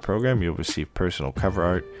part of the program, you'll receive personal cover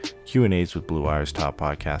art, Q&As with Blue Wire's top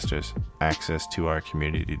podcasters, access to our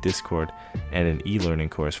community Discord, and an e-learning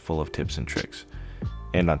course full of tips and tricks.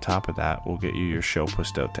 And on top of that, we'll get you your show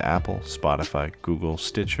pushed out to Apple, Spotify, Google,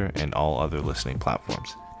 Stitcher, and all other listening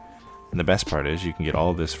platforms. And the best part is you can get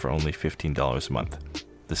all of this for only $15 a month,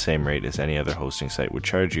 the same rate as any other hosting site would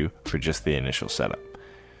charge you for just the initial setup.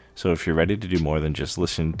 So if you're ready to do more than just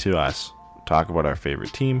listen to us, talk about our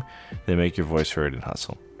favorite team, then make your voice heard and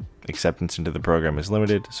hustle. Acceptance into the program is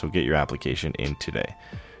limited, so get your application in today.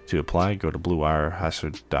 To apply, go to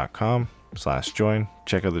bluewirehustler.com/join.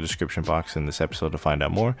 Check out the description box in this episode to find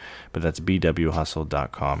out more, but that's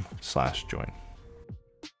bwhustle.com/join.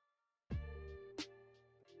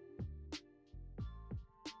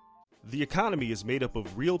 The economy is made up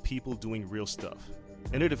of real people doing real stuff,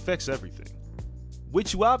 and it affects everything.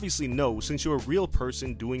 Which you obviously know since you're a real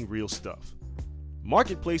person doing real stuff.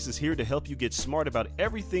 Marketplace is here to help you get smart about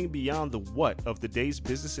everything beyond the what of the day's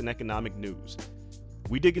business and economic news.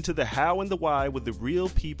 We dig into the how and the why with the real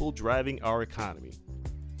people driving our economy.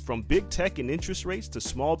 From big tech and interest rates to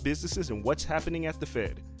small businesses and what's happening at the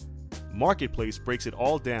Fed. Marketplace breaks it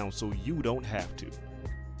all down so you don't have to.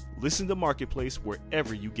 Listen to Marketplace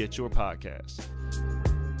wherever you get your podcasts.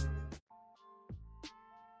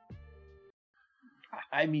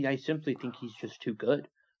 I mean, I simply think he's just too good.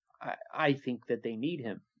 I think that they need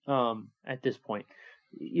him at this point.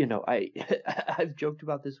 You know, I've joked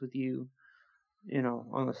about this with you, you know,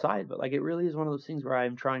 on the side, but like it really is one of those things where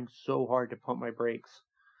I'm trying so hard to pump my brakes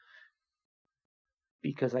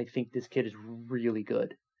because I think this kid is really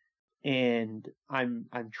good, and I'm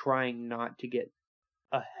trying not to get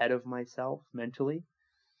ahead of myself mentally.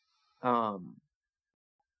 But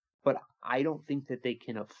I don't think that they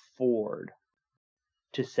can afford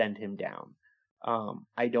to send him down.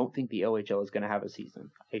 I don't think the OHL is going to have a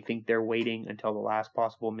season. I think they're waiting until the last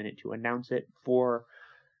possible minute to announce it for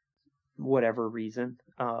whatever reason.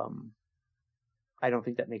 I don't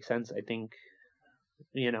think that makes sense. I think,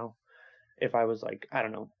 you know, if I was like, I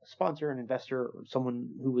don't know, a sponsor, an investor, or someone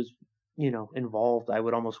who was, you know, involved, I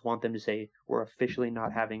would almost want them to say, we're officially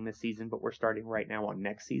not having this season, but we're starting right now on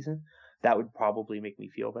next season. That would probably make me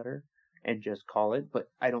feel better and just call it. But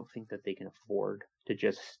I don't think that they can afford to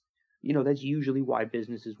just, you know, that's usually why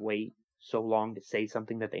businesses wait so long to say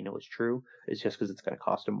something that they know is true. It's just because it's going to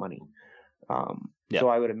cost them money. So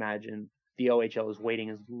I would imagine the OHL is waiting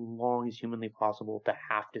as long as humanly possible to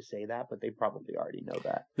have to say that, but they probably already know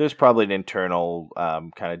that. There's probably an internal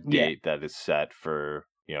kind of date that is set for,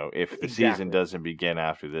 you know, if the season doesn't begin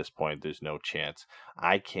after this point, there's no chance.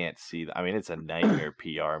 I can't see that. I mean, it's a nightmare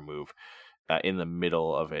PR move in the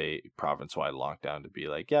middle of a province-wide lockdown to be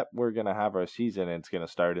like, yep, we're going to have our season and it's going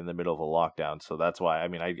to start in the middle of a lockdown. So that's why, I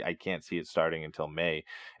mean, I can't see it starting until May.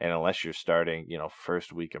 And unless you're starting, you know,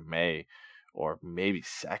 first week of May or maybe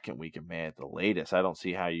second week of May at the latest, I don't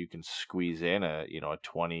see how you can squeeze in a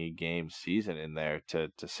 20-game season in there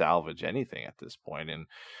to salvage anything at this point. And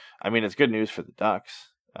I mean, it's good news for the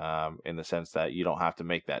Ducks in the sense that you don't have to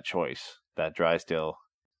make that choice, that Drysdale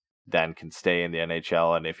then can stay in the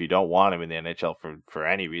NHL. And if you don't want him in the NHL for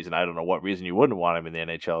any reason, I don't know what reason you wouldn't want him in the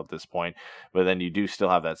NHL at this point, but then you do still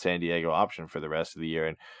have that San Diego option for the rest of the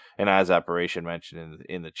year. And as Operation mentioned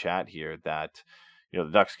in the chat here, that, you know,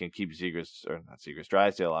 the Ducks can keep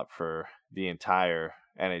Drysdale up for the entire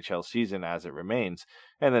NHL season as it remains,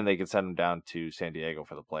 and then they can send him down to San Diego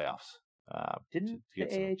for the playoffs. Didn't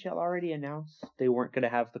the AHL already announce they weren't going to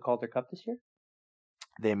have the Calder Cup this year?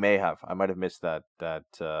 They may have. I might have missed that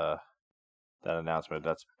announcement.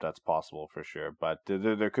 That's possible for sure. But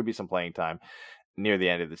there could be some playing time near the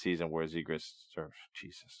end of the season where Zegras,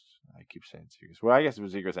 I keep saying Zegras. Well, I guess it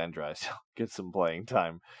was Zegras and Drysdale get some playing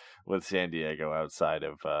time with San Diego outside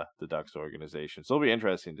of the Ducks organization. So it'll be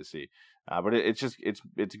interesting to see. But it's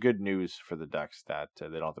good news for the Ducks that they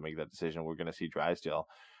don't have to make that decision. We're going to see Drysdale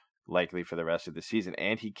likely for the rest of the season,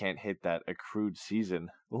 and he can't hit that accrued season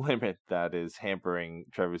limit that is hampering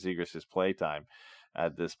Trevor Zegras' play time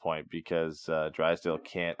at this point, because Drysdale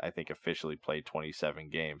can't, I think, officially play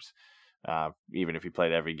 27 games, even if he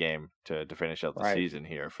played every game to finish out the season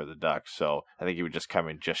here for the Ducks. So I think he would just come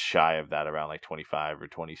in just shy of that, around like 25 or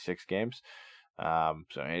 26 games.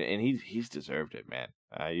 And he's deserved it, man.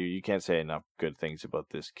 You can't say enough good things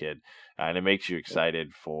about this kid, and it makes you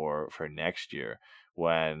excited for next year,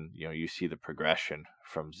 when, you know, you see the progression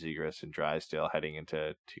from Zegras and Drysdale heading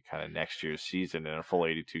into kind of next year's season in a full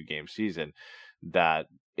 82-game season, that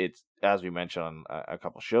it's, as we mentioned on a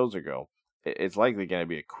couple shows ago, it's likely going to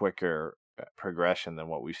be a quicker progression than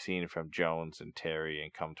what we've seen from Jones and Terry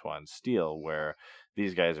and Comtois and Steele, where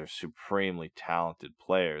these guys are supremely talented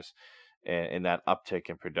players, and that uptick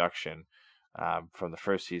in production from the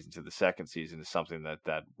first season to the second season is something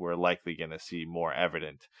that we're likely going to see more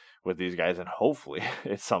evident with these guys, and hopefully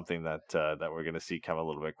it's something that we're going to see come a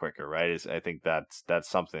little bit quicker, right? I think that's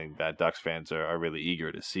something that Ducks fans are really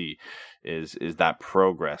eager to see, is that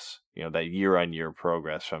progress, you know, that year-on-year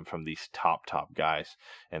progress from these top guys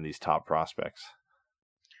and these top prospects.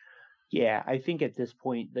 Yeah, I think at this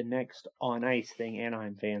point, the next on-ice thing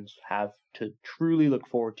Anaheim fans have to truly look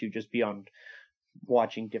forward to, just beyond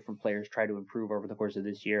watching different players try to improve over the course of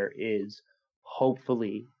this year, is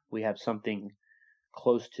hopefully we have something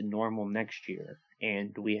close to normal next year,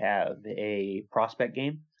 and we have a prospect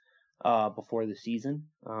game before the season.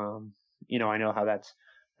 I know how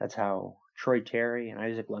that's how Troy Terry and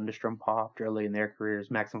Isaac Lundestrom popped early in their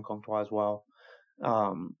careers, Maxime Comtois as well.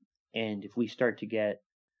 And if we start to get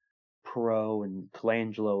Perreault and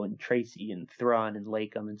Colangelo and Tracy and Thrun and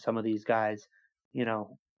Lakem and some of these guys,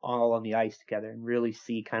 all on the ice together and really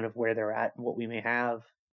see kind of where they're at and what we may have.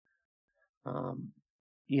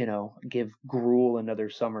 Give Gruel another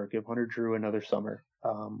summer, give Hunter Drew another summer.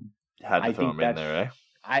 Had to throw him in there, right?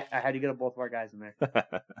 I had to get both of our guys in there.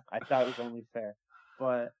 I thought it was only fair,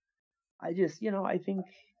 but I just, I think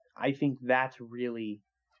that's really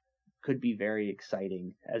could be very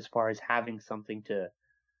exciting as far as having something to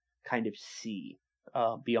kind of see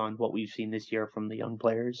beyond what we've seen this year from the young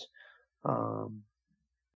players.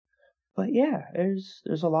 But yeah,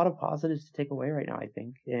 there's a lot of positives to take away right now, I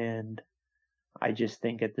think, and I just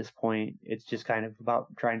think at this point it's just kind of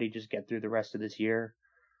about trying to just get through the rest of this year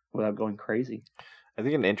without going crazy. I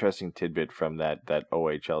think an interesting tidbit from that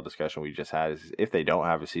OHL discussion we just had is if they don't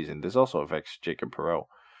have a season, this also affects Jacob Perreault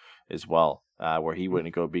as well, where he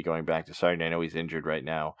wouldn't be going back to starting. I know he's injured right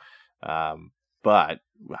now, but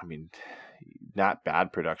I mean, not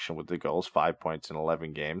bad production with the goals, 5 points in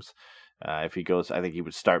 11 games. If he goes, I think he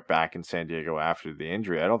would start back in San Diego after the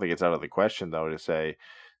injury. I don't think it's out of the question, though, to say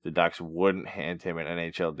the Ducks wouldn't hand him an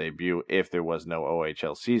NHL debut if there was no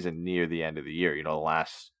OHL season near the end of the year. The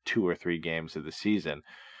last 2 or 3 games of the season,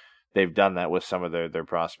 they've done that with some of their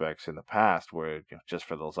prospects in the past, where just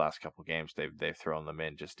for those last couple of games, they've thrown them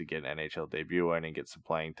in just to get an NHL debut in and get some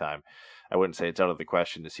playing time. I wouldn't say it's out of the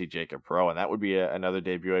question to see Jacob Perreault, and that would be another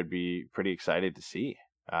debut I'd be pretty excited to see.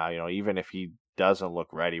 Even if he doesn't look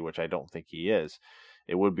ready, which I don't think he is,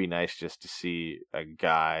 it would be nice just to see a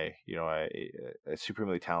guy, a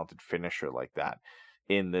supremely talented finisher like that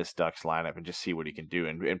in this Ducks lineup and just see what he can do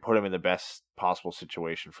and put him in the best possible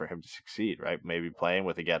situation for him to succeed, right? Maybe playing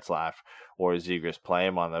with a Getzlaf or a Zegras, play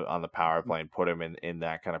him on the power play and put him in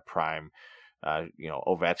that kind of prime,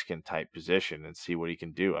 Ovechkin type position and see what he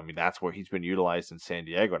can do. I mean, that's where he's been utilized in San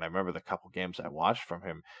Diego. And I remember the couple games I watched from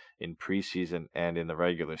him in preseason and in the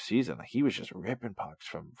regular season, like he was just ripping pucks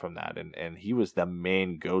from that. And he was the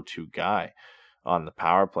main go-to guy on the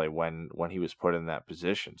power play when he was put in that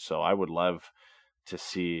position. So I would love to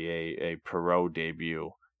see a Perreault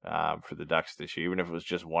debut for the Ducks this year, even if it was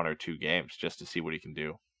just 1 or 2 games, just to see what he can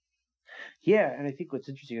do. Yeah, and I think what's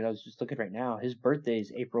interesting, I was just looking right now, his birthday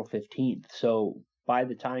is April 15th. So by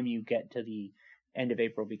the time you get to the end of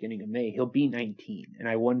April, beginning of May, he'll be 19. And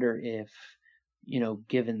I wonder if,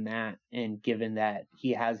 given that, and given that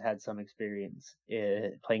he has had some experience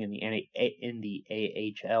playing in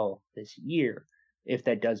the AHL this year, if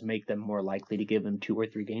that does make them more likely to give him 2 or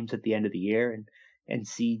 3 games at the end of the year and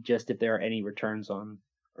see just if there are any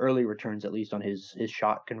early returns, at least on his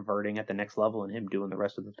shot converting at the next level and him doing the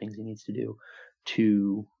rest of the things he needs to do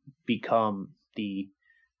to become the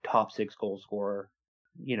top 6 goal scorer,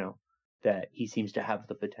 that he seems to have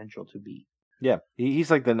the potential to be. Yeah, he's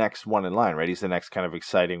like the next one in line, right? He's the next kind of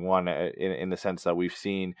exciting one in the sense that we've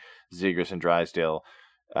seen Zegras and Drysdale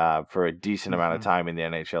for a decent amount of time in the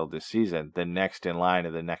NHL this season. The next in line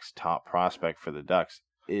and the next top prospect for the Ducks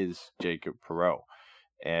is Jacob Perreault.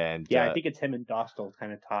 And I think it's him and Dostal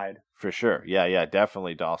kind of tied. For sure. Yeah,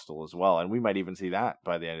 definitely Dostal as well. And we might even see that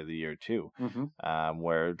by the end of the year too,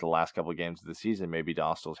 where the last couple of games of the season, maybe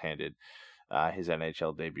Dostal's handed his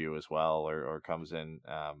NHL debut as well, or comes in,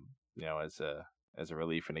 as a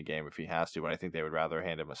relief in a game if he has to. But I think they would rather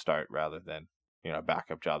hand him a start rather than, a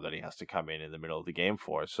backup job that he has to come in the middle of the game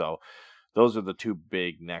for. So those are the 2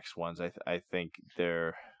 big next ones. I think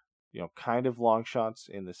they're, kind of long shots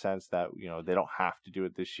in the sense that, they don't have to do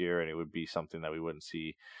it this year, and it would be something that we wouldn't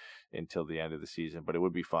see until the end of the season. But it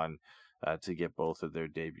would be fun to get both of their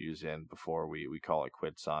debuts in before we call it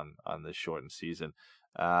quits on this shortened season.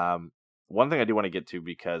 One thing I do want to get to,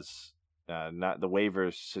 because not the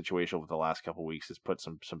waivers situation over the last couple of weeks has put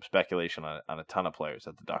some speculation on a ton of players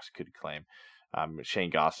that the Ducks could claim.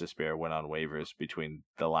 Shane Gostisbehere went on waivers between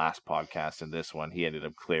the last podcast and this one. He ended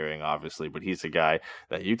up clearing, obviously, but he's a guy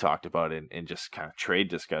that you talked about in just kind of trade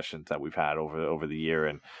discussions that we've had over the year,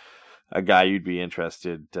 and a guy you'd be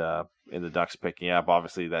interested in the Ducks picking up.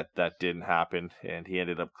 Obviously, that didn't happen, and he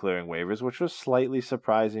ended up clearing waivers, which was slightly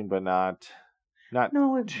surprising, but not not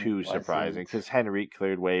No, it too surprising wasn't. because Henrique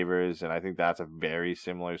cleared waivers, and I think that's a very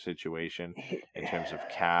similar situation in terms of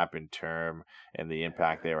cap and term and the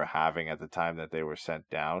impact they were having at the time that they were sent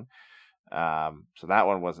down. So that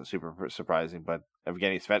one wasn't super surprising, but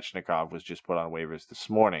Evgeny Svechnikov was just put on waivers this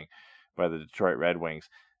morning by the Detroit Red Wings.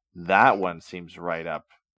 That one seems right up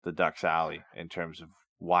the Ducks' alley in terms of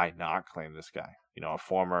why not claim this guy. You know, a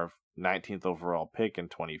former 19th overall pick in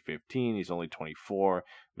 2015. He's only 24,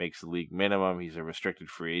 makes the league minimum. He's a restricted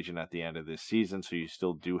free agent at the end of this season, so you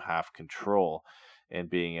still do have control in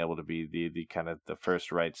being able to be the kind of the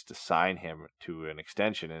first rights to sign him to an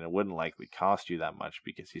extension, and it wouldn't likely cost you that much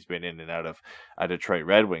because he's been in and out of a Detroit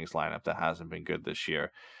Red Wings lineup that hasn't been good this year.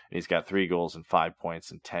 And he's got 3 goals and 5 points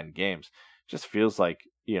in 10 games. Just feels like,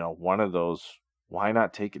 you know, one of those why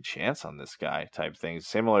not take a chance on this guy type things,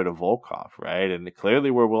 similar to Volkov, right? And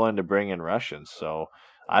clearly we're willing to bring in Russians, so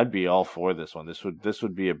I'd be all for this one. This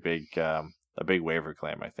would be a big waiver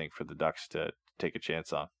claim, I think, for the Ducks to take a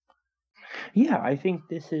chance on. Yeah, I think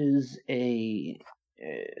this is I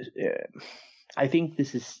think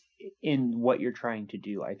this is in what you're trying to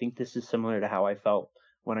do. I think this is similar to how I felt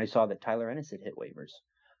when I saw that Tyler Ennis had hit waivers.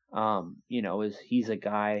 You know, he's a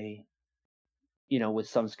guy, you know, with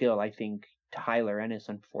some skill. I think Tyler Ennis,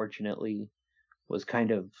 unfortunately, was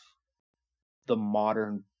kind of the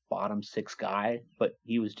modern bottom 6 guy, but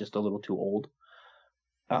he was just a little too old.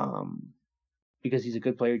 Because he's a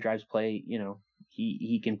good player, drives play, you know,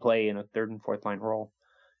 he can play in a 3rd and 4th line role.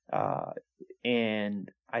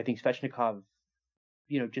 And I think Svechnikov,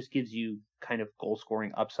 you know, just gives you kind of goal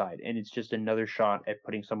scoring upside, and it's just another shot at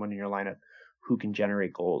putting someone in your lineup who can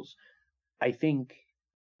generate goals. I think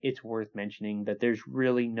it's worth mentioning that there's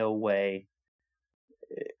really no way,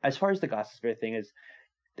 as far as the Gostisbehere thing is,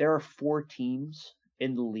 there are 4 teams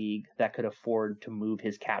in the league that could afford to move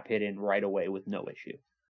his cap hit in right away with no issue.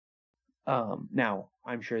 Now,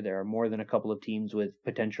 I'm sure there are more than a couple of teams with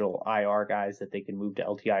potential IR guys that they can move to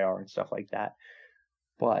LTIR and stuff like that.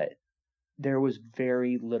 But there was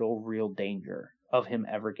very little real danger of him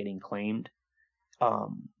ever getting claimed.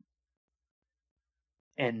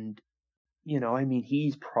 And, you know, I mean,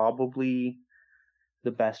 he's probably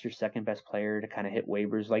the best or second best player to kind of hit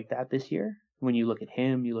waivers like that this year. When you look at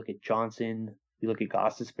him, you look at Johnson, you look at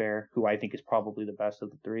Gostisbehere, who I think is probably the best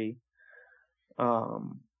of the 3.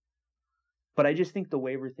 But I just think the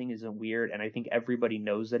waiver thing isn't weird, and I think everybody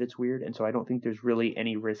knows that it's weird, and so I don't think there's really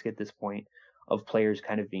any risk at this point of players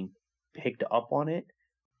kind of being picked up on it.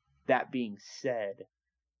 That being said,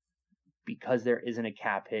 because there isn't a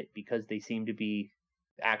cap hit, because they seem to be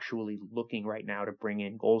actually looking right now to bring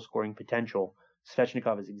in goal-scoring potential,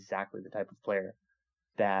 Svechnikov is exactly the type of player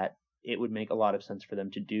that it would make a lot of sense for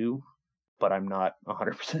them to do, but I'm not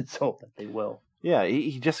 100% sold that they will. Yeah,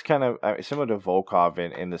 he just kind of similar to Volkov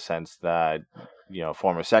in the sense that, you know,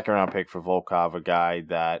 former 2nd-round pick for Volkov, a guy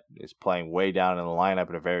that is playing way down in the lineup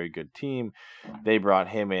at a very good team. They brought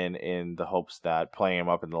him in the hopes that playing him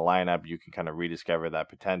up in the lineup, you can kind of rediscover that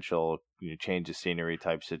potential, you know, change the scenery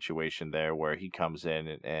type situation there where he comes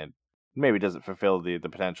in and maybe doesn't fulfill the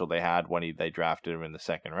potential they had when they drafted him in the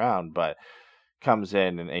 2nd round, but comes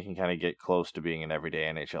in and can kind of get close to being an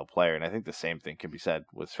everyday NHL player. And I think the same thing can be said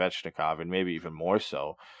with Svechnikov, and maybe even more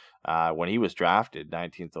so. When he was drafted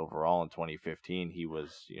 19th overall in 2015, he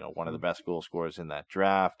was, you know, one of the best goal scorers in that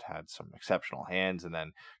draft, had some exceptional hands, and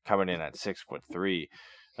then coming in at 6'3",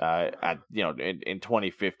 in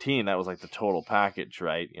 2015, that was like the total package,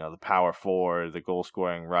 right? You know, the power forward, the goal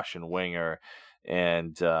scoring Russian winger.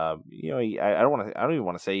 And you know, I don't even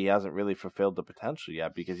want to say he hasn't really fulfilled the potential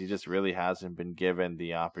yet, because he just really hasn't been given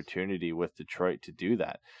the opportunity with Detroit to do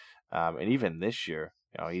that. And even this year,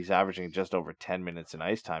 you know, he's averaging just over 10 minutes in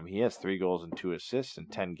ice time. He has 3 goals and 2 assists in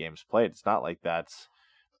 10 games played. It's not like that's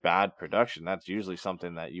bad production. That's usually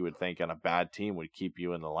something that you would think on a bad team would keep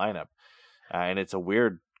you in the lineup. And it's a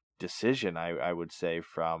weird decision, I would say,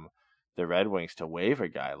 from the Red Wings to waive a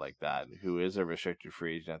guy like that who is a restricted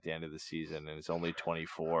free agent at the end of the season and is only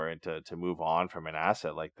 24, and to move on from an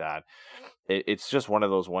asset like that. It's just one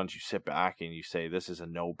of those ones you sit back and you say, this is a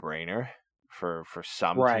no-brainer for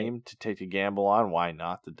some team to take a gamble on. Why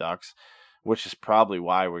not the Ducks? Which is probably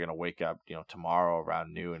why we're going to wake up, you know, tomorrow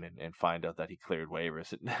around noon and find out that he cleared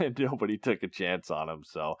waivers and nobody took a chance on him.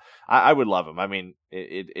 So I would love him. I mean,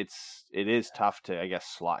 it is tough to, I guess,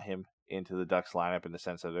 slot him into the Ducks lineup in the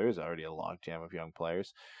sense that there is already a logjam of young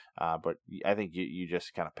players. But I think you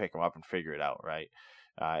just kind of pick them up and figure it out, right?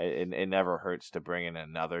 It never hurts to bring in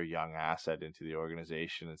another young asset into the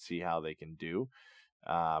organization and see how they can do.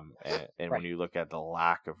 And when you look at the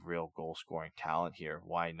lack of real goal scoring talent here,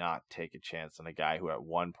 why not take a chance on a guy who at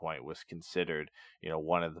one point was considered,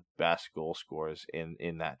 one of the best goal scorers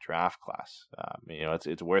in that draft class?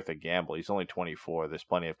 It's worth a gamble. He's only 24. There's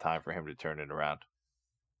plenty of time for him to turn it around.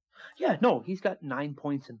 Yeah, no, he's got 9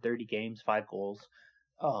 points in 30 games, 5 goals.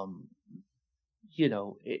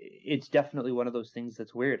 It's definitely one of those things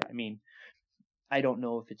that's weird. I mean, I don't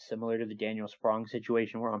know if it's similar to the Daniel Sprong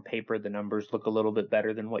situation where on paper the numbers look a little bit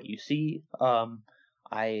better than what you see.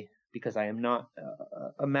 Because I am not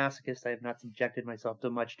a masochist, I have not subjected myself to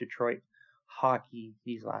much Detroit hockey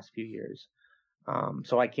these last few years.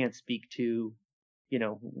 So I can't speak to,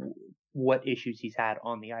 what issues he's had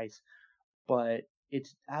on the ice. But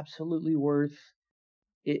it's absolutely worth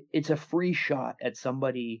it. It's a free shot at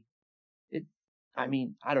somebody. I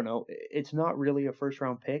don't know. It's not really a first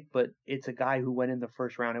round pick, but it's a guy who went in the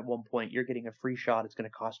first round at one point. You're getting a free shot. It's going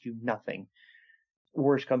to cost you nothing.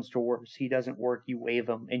 Worst comes to worst. He doesn't work. You waive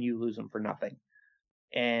him and you lose him for nothing.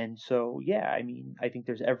 And so, I think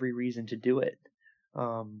there's every reason to do it.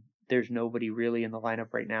 There's nobody really in the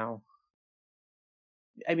lineup right now.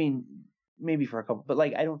 Maybe for a couple, but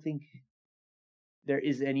I don't think there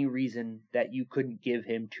is any reason that you couldn't give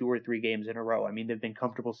him 2 or 3 games in a row. They've been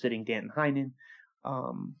comfortable sitting Danton Heinen,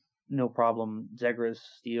 no problem, Zegras,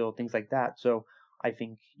 Steele, things like that. So I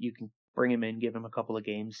think you can bring him in, give him a couple of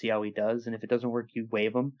games, see how he does. And if it doesn't work, you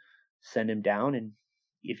waive him, send him down. And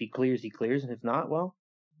if he clears, he clears. And if not, well,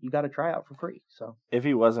 you got to try out for free. So if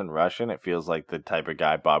he wasn't Russian, it feels like the type of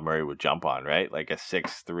guy Bob Murray would jump on, right? Like a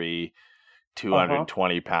 6'3",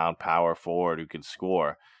 220-pound power forward who can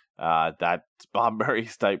score. That's Bob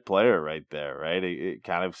Murray's type player right there, right? It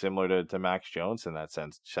kind of similar to Max Jones in that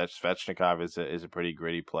sense. Svechnikov is a pretty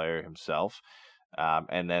gritty player himself.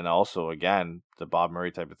 And then also, again, the Bob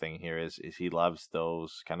Murray type of thing here is he loves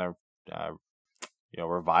those kind of,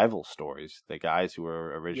 revival stories. The guys who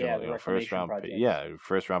were original, first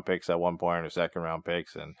round picks at one point or second round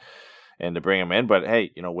picks and to bring him in. But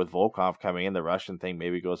hey, with Volkov coming in, the Russian thing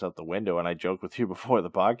maybe goes out the window. And I joked with you before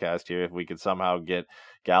the podcast here, if we could somehow get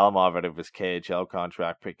Galimov out of his KHL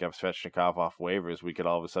contract, pick up Svechnikov off waivers, we could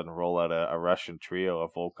all of a sudden roll out a Russian trio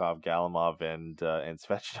of Volkov, Galimov, and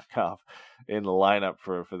Svechnikov in the lineup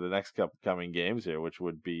for the next couple coming games here, which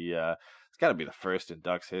would be it's got to be the first in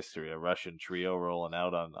Ducks history, a Russian trio rolling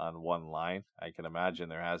out on one line. I can imagine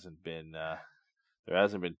there hasn't been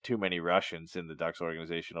too many Russians in the Ducks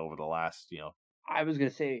organization over the last, I was going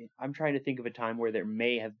to say, I'm trying to think of a time where there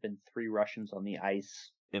may have been 3 Russians on the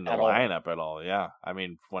ice. In the lineup at all, yeah.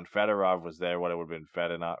 When Fedorov was there, what it would have been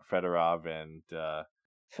Fedorov and...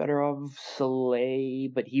 Fedorov, Soleil,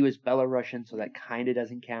 but he was Belarusian, so that kind of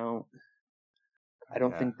doesn't count. I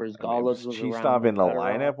don't think Brizgalov was around. Chistov in the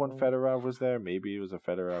lineup when Fedorov was there? Maybe it was a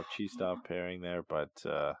Fedorov-Chistov pairing there, but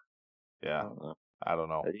I don't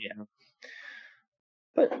know.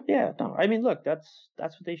 But yeah, no. Look, that's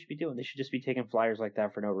what they should be doing. They should just be taking flyers like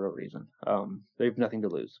that for no real reason. They have nothing to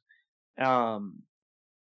lose.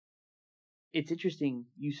 It's interesting.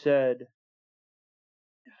 You said,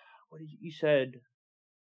 you said?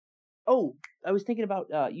 Oh, I was thinking about.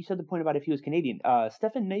 You said the point about if he was Canadian.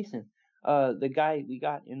 Stefan Mason, the guy we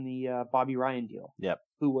got in the Bobby Ryan deal. Yep.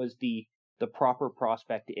 Who was the proper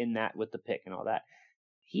prospect in that with the pick and all that.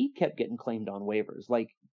 He kept getting claimed on waivers.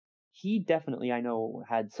 He definitely, I know,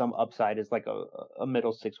 had some upside as a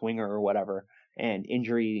middle six winger or whatever, and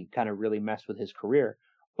injury kind of really messed with his career.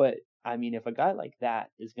 But if a guy like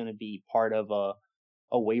that is going to be part of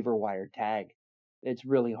a waiver wire tag, it's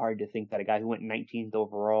really hard to think that a guy who went 19th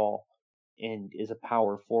overall and is a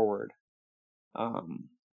power forward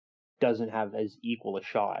doesn't have as equal a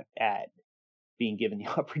shot at being given the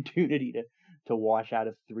opportunity to wash out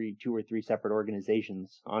of 2 or 3 separate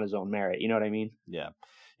organizations on his own merit. You know what I mean? Yeah.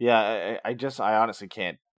 I honestly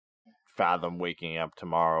can't fathom waking up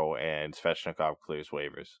tomorrow and Svechnikov clears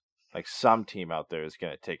waivers. Some team out there is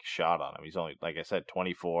going to take a shot on him. He's only, like I said,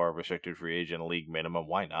 24, restricted free agent, league minimum.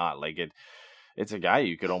 Why not? It's a guy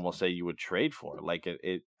you could almost say you would trade for.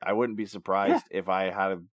 I wouldn't be surprised if I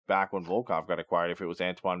had back when Volkov got acquired, if it was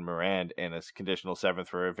Antoine Morand and a conditional 7th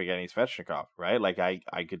for getting Svechnikov, right?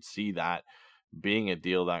 I could see that being a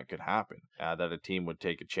deal that could happen, that a team would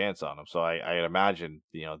take a chance on him. So I imagine,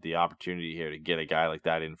 the opportunity here to get a guy like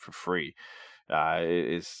that in for free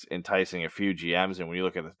is enticing a few GMs. And when you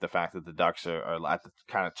look at the fact that the Ducks are at the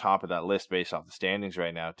kind of top of that list based off the standings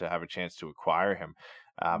right now to have a chance to acquire him,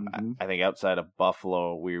 I think outside of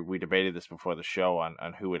Buffalo, we debated this before the show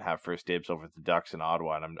on who would have first dibs over the Ducks in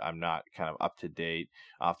Ottawa, and I'm not kind of up to date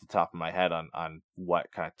off the top of my head on what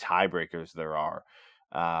kind of tiebreakers there are.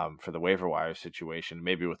 for the waiver wire situation.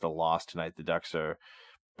 Maybe with the loss tonight, the Ducks are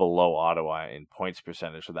below Ottawa in points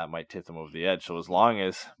percentage, so that might tip them over the edge. So as long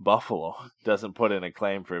as Buffalo doesn't put in a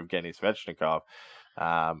claim for Evgeny Svechnikov,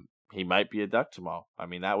 he might be a Duck tomorrow. I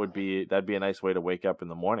mean, that'd be a nice way to wake up in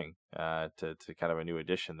the morning to kind of a new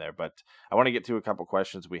addition there. But I want to get to a couple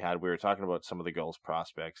questions we had. We were talking about some of the Gulls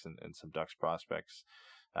prospects and some Ducks prospects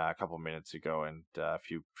a couple of minutes ago, and a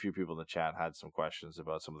few people in the chat had some questions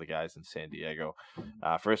about some of the guys in San Diego.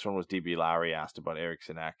 First one was DB Lowry asked about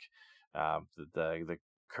Eriksson Ek, the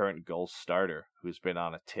current Gulls starter who's been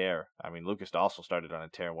on a tear. I mean, Lucas Dostal started on a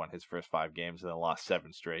tear, won his first 5 games, and then lost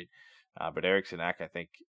 7 straight. But Eriksson Ek, I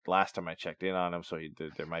think last time I checked in on him, so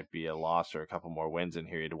there might be a loss or a couple more wins in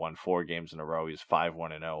here. He'd won 4 games in a row. He was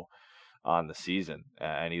 5-1-0 on the season,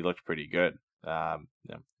 and he looked pretty good.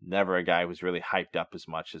 Never a guy who's really hyped up as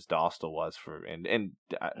much as Dostal was and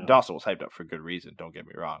Dostal was hyped up for good reason. Don't get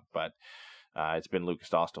me wrong, but it's been Lucas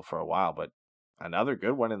Dostal for a while. But another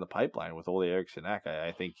good one in the pipeline with Ole Eriksson Ek.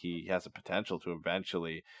 I think he has a potential to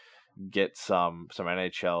eventually get some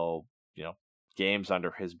NHL, games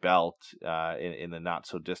under his belt in the not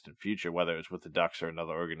so distant future, whether it's with the Ducks or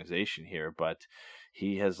another organization here. But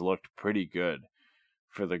he has looked pretty good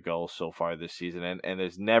for the Gulls so far this season, and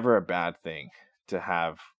there's never a bad thing to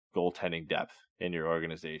have goaltending depth in your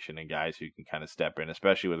organization and guys who can kind of step in,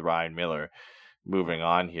 especially with Ryan Miller moving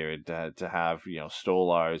on here, to have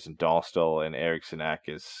Stolarz and Dostal and Eriksson Ek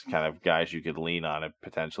as kind of guys you could lean on it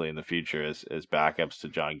potentially in the future as backups to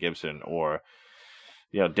John Gibson, or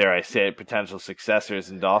dare I say it, potential successors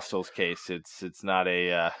in Dostal's case. It's not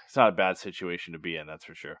a bad situation to be in, that's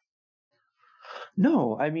for sure.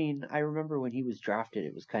 No, I mean, I remember when he was drafted,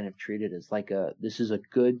 it was kind of treated as like this is a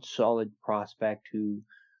good, solid prospect who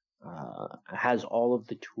has all of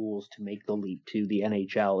the tools to make the leap to the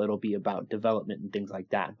NHL. It'll be about development and things like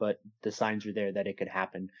that, but the signs are there that it could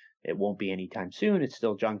happen. It won't be anytime soon. It's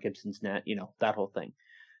still John Gibson's net, that whole thing.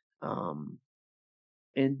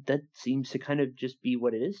 And that seems to kind of just be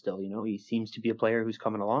what it is still. He seems to be a player who's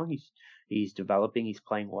coming along. He's developing. He's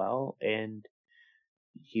playing well, and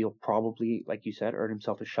he'll probably, like you said, earn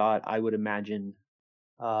himself a shot. I would imagine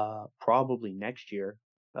probably next year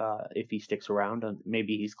if he sticks around.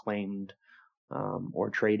 Maybe he's claimed or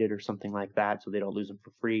traded or something like that, so they don't lose him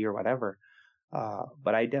for free or whatever.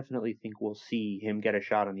 But I definitely think we'll see him get a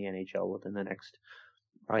shot on the NHL within the next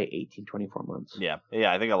probably 18, 24 months. Yeah.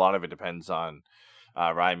 I think a lot of it depends on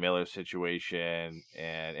Ryan Miller's situation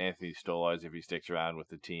and Anthony Stolarz if he sticks around with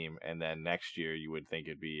the team, and then next year you would think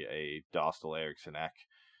it'd be a Dostal Eriksson Ek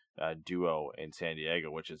duo in San Diego,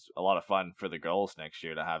 which is a lot of fun for the Gulls next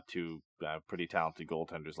year to have 2 pretty talented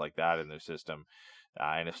goaltenders like that in their system.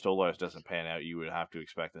 And if Stolarz doesn't pan out, you would have to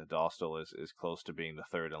expect that Dostal is close to being the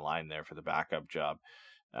third in line there for the backup job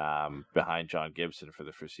behind John Gibson for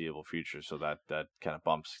the foreseeable future. So that kind of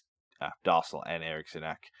bumps Dostal and Eriksson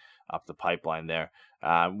Ek up the pipeline there.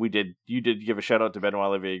 You did give a shout out to Benoit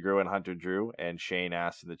Olivier Groulx and Hunter Drew, and Shane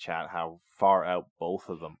asked in the chat how far out both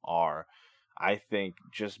of them are. I think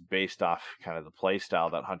just based off kind of the play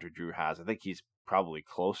style that Hunter Drew has, I think he's probably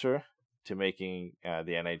closer to making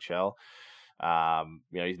the NHL.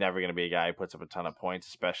 He's never going to be a guy who puts up a ton of points,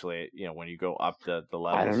 especially when you go up the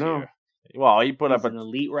levels. I don't know. Here. Well, he put up an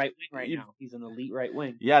elite right wing now. He's an elite right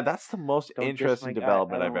wing. Yeah, that's the most interesting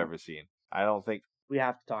development I've ever seen. I don't think we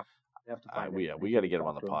have to talk. We got to get him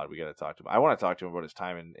on the pod. We got to talk to him. I want to talk to him about his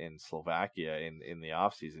time in Slovakia in the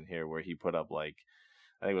off season here, where he put up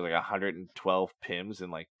I think it was 112 PIMs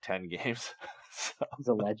in 10 games. So, he's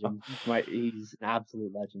a legend. He's an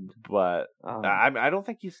absolute legend. But I don't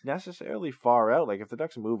think he's necessarily far out. If the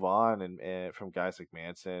Ducks move on and from guys like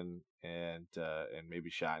Manson and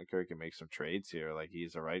maybe Shattenkirk and make some trades here,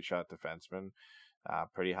 he's a right shot defenseman,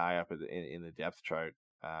 pretty high up in the depth chart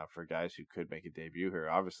for guys who could make a debut here.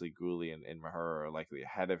 Obviously, Gouli and Mahura are likely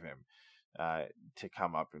ahead of him to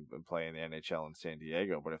come up and play in the NHL in San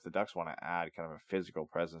Diego. But if the Ducks want to add kind of a physical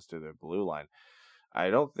presence to their blue line, I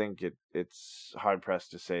don't think it's hard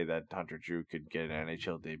pressed to say that Hunter Drew could get an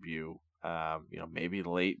NHL debut, maybe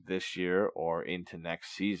late this year or into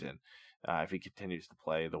next season, if he continues to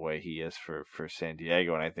play the way he is for San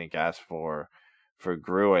Diego. And I think as for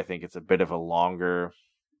Groulx, I think it's a bit of a longer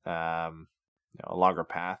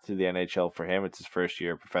path to the NHL for him. It's his first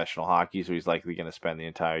year of professional hockey, so he's likely going to spend the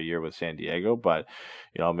entire year with San Diego. But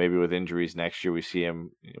maybe with injuries next year, we see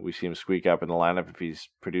him squeak up in the lineup if he's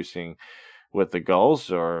producing with the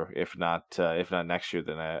Gulls, or if not next year,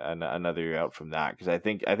 then another year out from that. Because I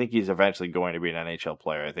think he's eventually going to be an NHL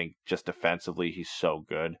player. I think just defensively, he's so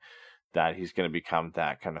good that he's going to become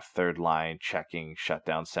that kind of third line checking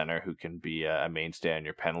shutdown center who can be a mainstay on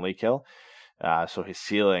your penalty kill. So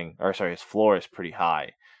his floor is pretty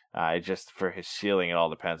high. For his ceiling, it all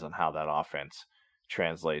depends on how that offense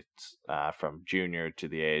translates from junior to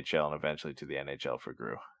the AHL and eventually to the NHL for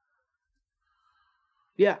Grew.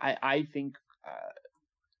 Yeah, I think,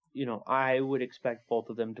 I would expect both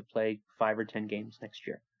of them to play 5 or 10 games next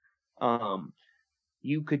year.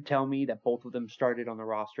 You could tell me that both of them started on the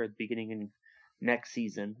roster at the beginning of next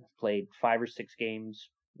season, played 5 or 6 games,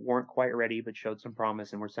 weren't quite ready, but showed some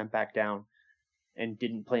promise and were sent back down and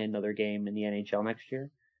didn't play another game in the NHL next year.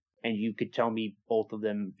 And you could tell me both of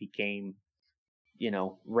them became,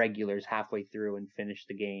 regulars halfway through and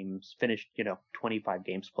finished 25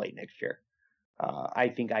 games played next year. I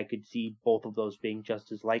think I could see both of those being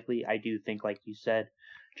just as likely. I do think, like you said,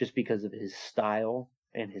 just because of his style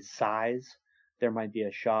and his size, there might be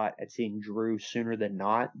a shot at seeing Drew sooner than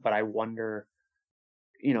not. But I wonder,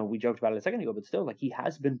 we joked about it a second ago, but still, like, he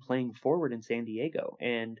has been playing forward in San Diego.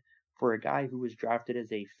 And for a guy who was drafted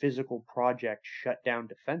as a physical project shutdown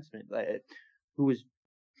defenseman,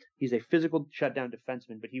 he's a physical shutdown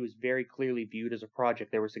defenseman, but he was very clearly viewed as a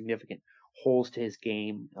project. There were significant holes to his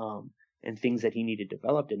game, and things that he needed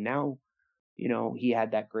developed. And now, he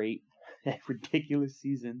had that great, ridiculous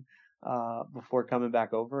season before coming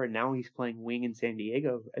back over, and now he's playing wing in San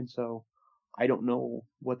Diego. And so I don't know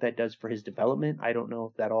what that does for his development. I don't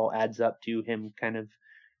know if that all adds up to him kind of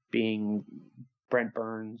being Brent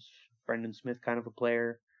Burns, Brendan Smith kind of a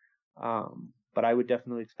player. But I would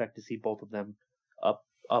definitely expect to see both of them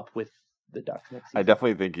up with the Ducks next season. I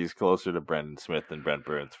definitely think he's closer to Brendan Smith than Brent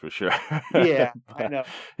Burns for sure. Yeah, I know.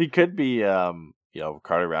 He could be,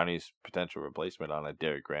 Carter Rowney's potential replacement on a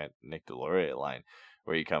Derek Grant, Nick Delorier line,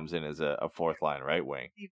 where he comes in as a fourth line right wing.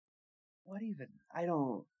 What even? I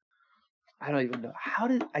don't even know.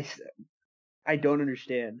 I don't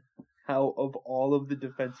understand how, of all of the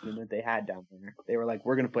defensemen that they had down there, they were like,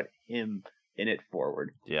 we're going to put him in it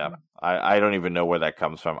forward. Yeah, I don't even know where that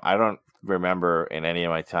comes from. I don't remember in any of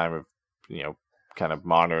my time of, kind of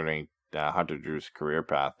monitoring Hunter Drew's career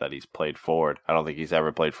path that he's played forward. I don't think he's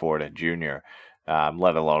ever played forward at junior,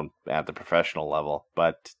 let alone at the professional level.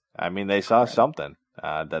 But, I mean, they saw something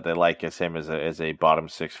that they like as him as a bottom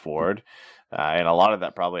six forward. And a lot of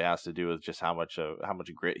that probably has to do with just how much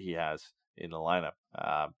grit he has in the lineup.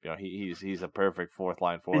 He's a perfect fourth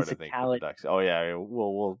line forward, I think, for the Ducks. Oh yeah,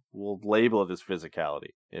 we'll label it as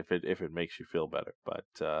physicality if it makes you feel better. But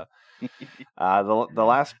the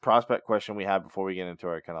last prospect question we had before we get into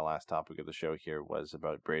our kind of last topic of the show here was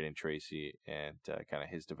about Brayden Tracey and kind of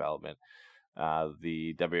his development.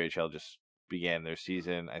 The WHL just began their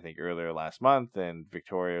season, I think, earlier last month, and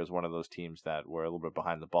Victoria was one of those teams that were a little bit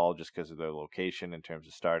behind the ball just because of their location in terms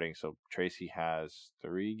of starting. So Tracey has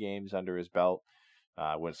 3 games under his belt,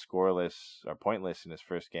 went scoreless or pointless in his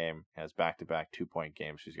first game, has back-to-back 2-point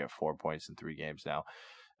games. So he's got 4 points in 3 games now.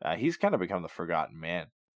 He's kind of become the forgotten man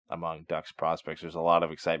among Ducks prospects. There's a lot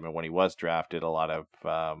of excitement when he was drafted, a lot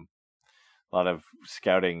of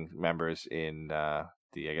scouting members in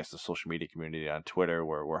the social media community on Twitter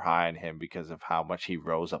were high on him because of how much he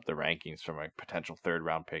rose up the rankings from a potential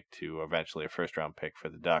 3rd-round pick to eventually a 1st-round pick for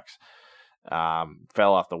the Ducks.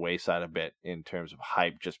 Fell off the wayside a bit in terms of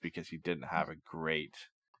hype just because he didn't have a great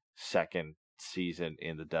second season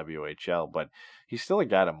in the WHL, but he's still a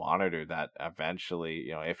guy to monitor that eventually,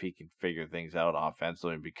 if he can figure things out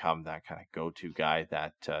offensively and become that kind of go-to guy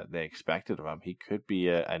that they expected of him, he could be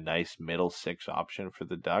a nice middle 6 option for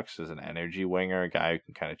the Ducks as an energy winger, a guy who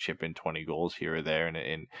can kind of chip in 20 goals here or there in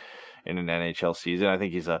an NHL season. I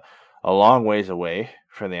think he's a long ways away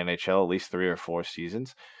from the NHL, at least 3 or 4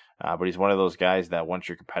 seasons. But he's one of those guys that once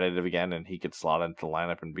you're competitive again, and he could slot into the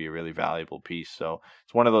lineup and be a really valuable piece. So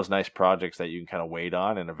it's one of those nice projects that you can kind of wait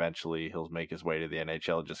on, and eventually he'll make his way to the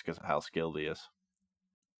NHL just because of how skilled he is.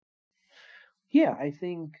 Yeah, I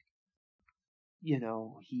think,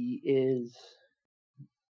 he is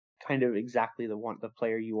kind of exactly the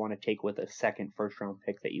player you want to take with a second 1st-round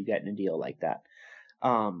pick that you get in a deal like that.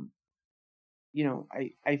 I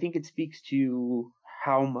think it speaks to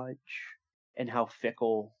how much and how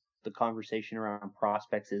fickle the conversation around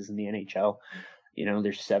prospects is in the NHL.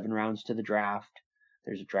 There's 7 rounds to the draft.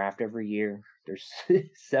 There's a draft every year. There's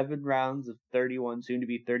 7 rounds of 31, soon to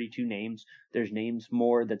be 32 names. There's names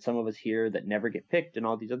more that some of us hear that never get picked and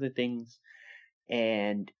all these other things.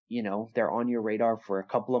 And, they're on your radar for a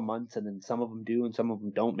couple of months, and then some of them do and some of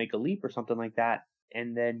them don't make a leap or something like that.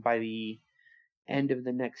 And then by the end of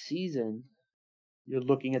the next season, you're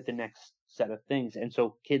looking at the next set of things. And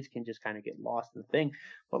so kids can just kind of get lost in the thing.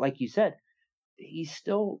 But like you said, he's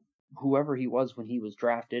still whoever he was when he was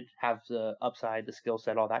drafted, have the upside, the skill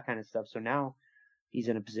set, all that kind of stuff. So now, he's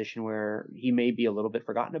in a position where he may be a little bit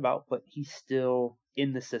forgotten about, but he's still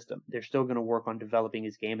in the system. They're still going to work on developing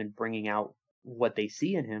his game and bringing out what they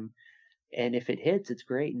see in him. And if it hits, it's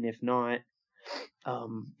great. And if not,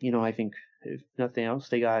 I think if nothing else,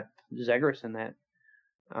 they got Zegras in that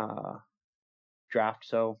draft,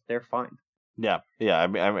 so they're fine. Yeah. I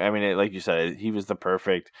mean, like you said, he was the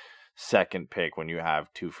perfect second pick when you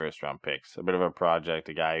have 2 first-round picks. A bit of a project,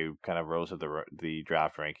 a guy who kind of rose at the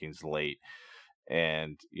draft rankings late,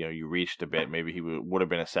 and you reached a bit. Maybe he would have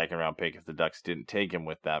been a second-round pick if the Ducks didn't take him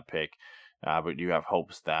with that pick. But you have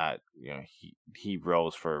hopes that he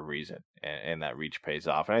rose for a reason, and that reach pays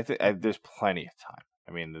off. And I think there's plenty of time.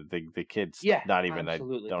 I mean, the kid's not even.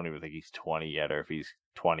 Absolutely. I don't even think he's 20 yet, or if he's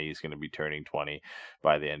 20, he's going to be turning 20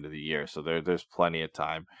 by the end of the year. So there's plenty of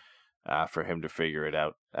time for him to figure it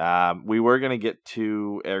out. We were going to get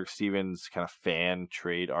to Eric Stevens' kind of fan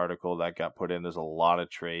trade article that got put in. There's a lot of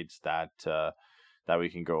trades that we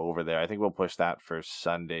can go over there. I think we'll push that for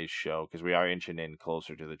Sunday's show because we are inching in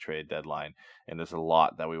closer to the trade deadline, and there's a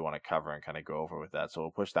lot that we want to cover and kind of go over with that. So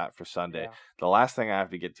we'll push that for Sunday. Yeah. The last thing I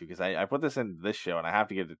have to get to, because I put this in this show, and I have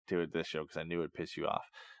to get to it this show because I knew it would piss you off.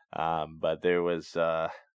 But there was a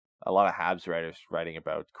lot of Habs writers writing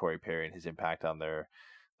about Corey Perry and his impact on their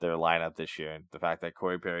lineup this year, and the fact that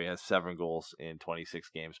Corey Perry has 7 goals in 26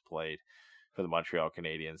 games played for the Montreal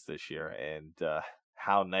Canadiens this year, and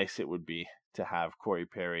how nice it would be to have Corey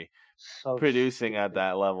Perry producing at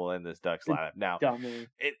that level in this Ducks lineup. Now,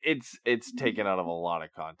 it's taken out of a lot of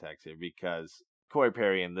context here because Corey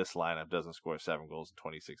Perry in this lineup doesn't score 7 goals in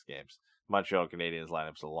 26 games. Montreal Canadiens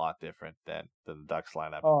lineup's a lot different than the Ducks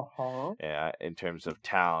lineup in terms of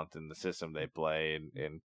talent and the system they play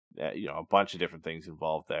and a bunch of different things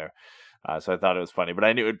involved there. So I thought it was funny, but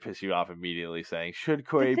I knew it would piss you off immediately saying, should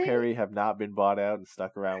Corey Perry have not been bought out and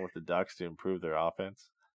stuck around with the Ducks to improve their offense?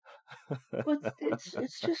 But it's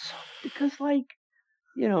just because,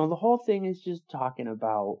 the whole thing is just talking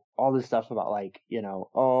about all this stuff about,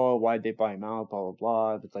 why'd they buy him out, blah, blah,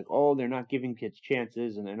 blah. It's like, they're not giving kids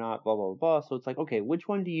chances and they're not blah, blah, blah. So it's like, okay, which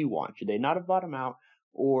one do you want? Should they not have bought him out,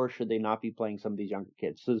 or should they not be playing some of these younger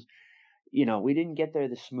kids? So, we didn't get there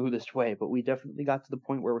the smoothest way, but we definitely got to the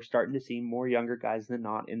point where we're starting to see more younger guys than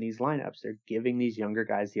not in these lineups. They're giving these younger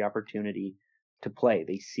guys the opportunity to play.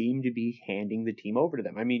 They seem to be handing the team over to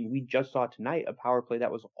them. I mean, we just saw tonight a power play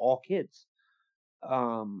that was all kids.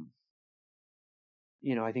 I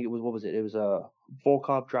think it was, what was it? It was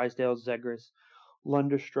Volkov, Drysdale, Zegras,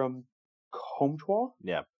 Lundestrom, Comtois.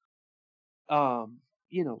 Yeah.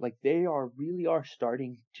 They really are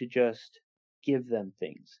starting to just give them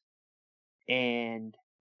things. And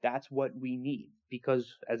that's what we need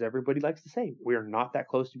because, as everybody likes to say, we're not that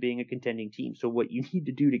close to being a contending team. So what you need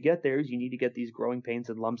to do to get there is you need to get these growing pains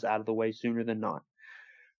and lumps out of the way sooner than not.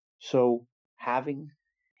 So having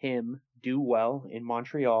him do well in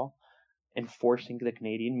Montreal and forcing the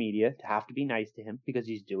Canadian media to have to be nice to him because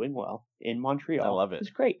he's doing well in Montreal, I love it. It's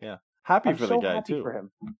great. Yeah, happy for the guy happy too. For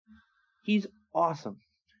him. He's awesome.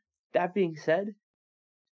 That being said,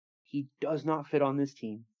 he does not fit on this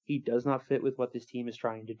team. He does not fit with what this team is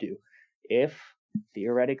trying to do. If,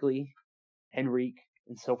 theoretically, Henrique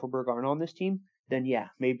and Silfverberg aren't on this team, then yeah,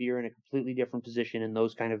 maybe you're in a completely different position and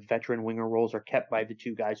those kind of veteran winger roles are kept by the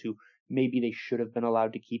 2 guys who maybe they should have been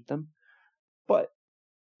allowed to keep them. But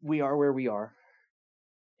we are where we are.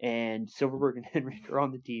 And Silfverberg and Henrique are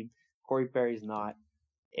on the team. Corey Perry's not.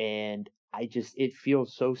 And it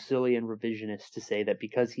feels so silly and revisionist to say that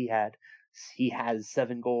because he has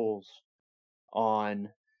 7 goals on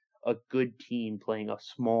a good team playing a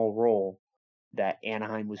small role, that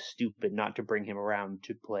Anaheim was stupid not to bring him around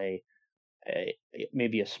to play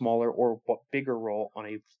maybe a smaller or bigger role on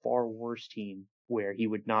a far worse team where he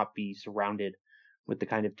would not be surrounded with the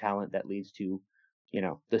kind of talent that leads to,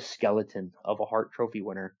 the skeleton of a Hart Trophy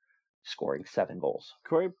winner scoring 7 goals.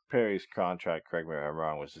 Corey Perry's contract, correct me if I'm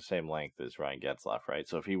wrong, was the same length as Ryan Getzlaf, right?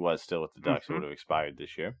 So if he was still with the Ducks, it would have expired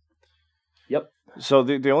this year. Yep. So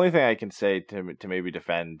the only thing I can say to maybe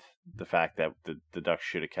defend the fact that the Ducks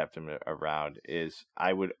should have kept him around is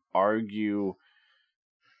I would argue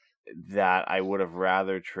that I would have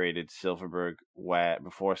rather traded Silfverberg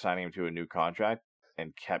before signing him to a new contract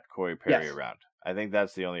and kept Corey Perry around. I think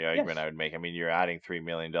that's the only argument I would make. I mean, you're adding $3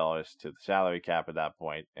 million to the salary cap at that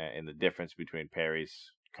point, and the difference between Perry's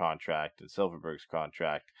contract and Silfverberg's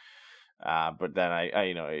contract. But then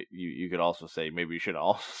you could also say maybe you should have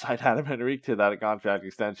also signed Adam Henrique to that contract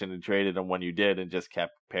extension and traded him when you did and just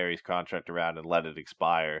kept Perry's contract around and let it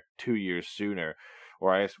expire 2 years sooner,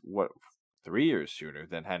 or I guess 3 years sooner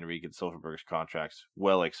than Henrique and Silfverberg's contracts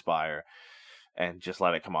will expire, and just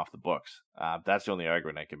let it come off the books. That's the only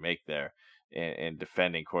argument I can make there. in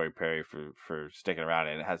defending Corey Perry for sticking around,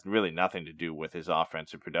 and it has really nothing to do with his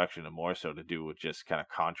offensive production, and more so to do with just kind of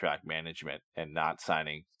contract management and not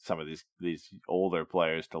signing some of these older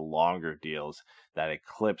players to longer deals that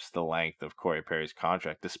eclipse the length of Corey Perry's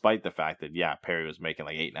contract, despite the fact that Perry was making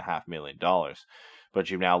like $8.5 million, but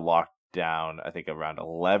you've now locked down I think around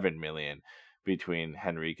 $11 million between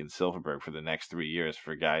Henrique and Silfverberg for the next 3 years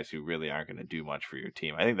for guys who really aren't going to do much for your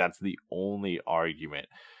team. I think that's the only argument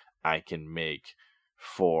I can make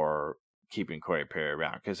for keeping Corey Perry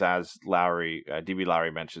around, because as DB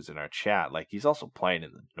Lowry mentions in our chat, like, he's also playing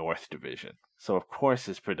in the North Division, so of course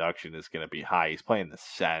his production is going to be high. He's playing the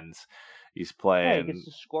Sens. He's playing. He gets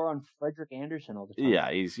to score on Frederick Anderson all the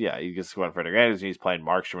time. He gets to score on Frederick Anderson. He's playing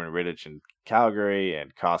Markstrom and Rittich in Calgary,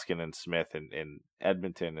 and Koskinen and Smith in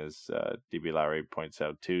Edmonton, as DB Lowry points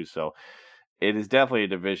out too. So it is definitely a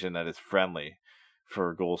division that is friendly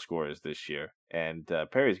for goal scorers this year, and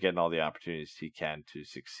Perry's getting all the opportunities he can to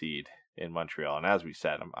succeed in Montreal. And as we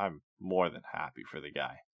said, I'm more than happy for the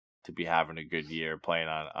guy to be having a good year, playing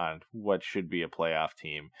on what should be a playoff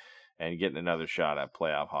team, and getting another shot at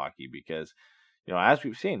playoff hockey, because, as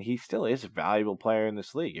we've seen, he still is a valuable player in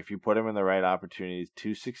this league. If you put him in the right opportunities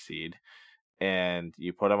to succeed and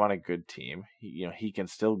you put him on a good team, he can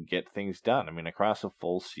still get things done. I mean, across a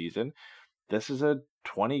full season, this is a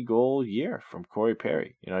 20-goal year from Corey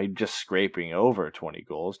Perry. He's just scraping over 20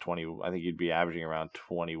 goals. I think he'd be averaging around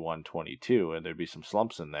 21, 22, and there'd be some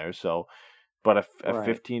slumps in there. So, but a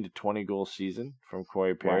 15 to 20 goal season from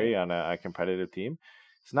Corey Perry on a competitive team,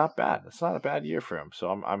 it's not bad. It's not a bad year for him. So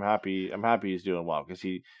I'm happy. I'm happy he's doing well, because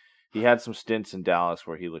he had some stints in Dallas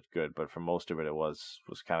where he looked good, but for most of it, it was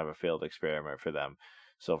kind of a failed experiment for them.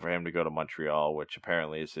 So for him to go to Montreal, which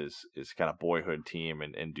apparently is his kind of boyhood team,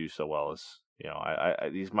 and do so well, is,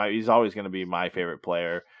 he's always going to be my favorite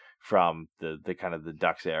player from the kind of the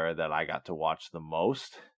Ducks era that I got to watch the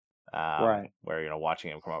most. Where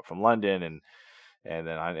watching him come up from London, and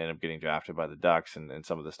then I ended up getting drafted by the Ducks, and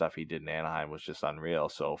some of the stuff he did in Anaheim was just unreal.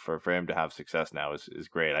 So for him to have success now is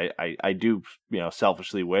great. I do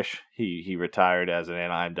selfishly wish he retired as an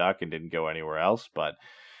Anaheim Duck and didn't go anywhere else, but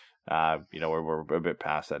we're a bit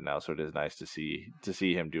past that now, so it is nice to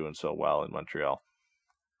see him doing so well in Montreal.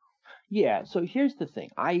 Yeah, so here's the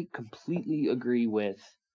thing. I completely agree with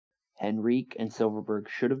Henrique and Silfverberg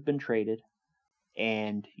should have been traded,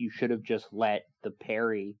 and you should have just let the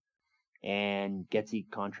Perry and Getzey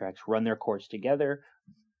contracts run their course together.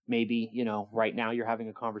 Maybe, right now you're having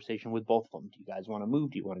a conversation with both of them. Do you guys want to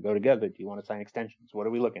move? Do you want to go together? Do you want to sign extensions? What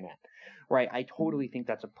are we looking at? Right? I totally think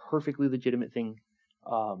that's a perfectly legitimate thing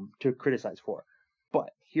to criticize for. But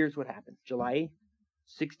here's what happened. July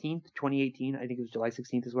 16th, 2018, I think it was July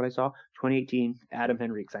 16th is what I saw. 2018, Adam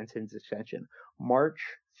Henrique signs his extension. March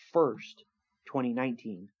 1st,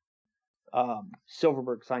 2019,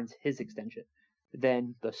 Silfverberg signs his extension.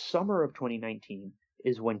 Then the summer of 2019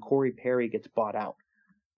 is when Corey Perry gets bought out.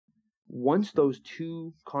 Once those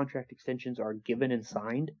two contract extensions are given and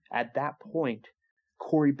signed, at that point,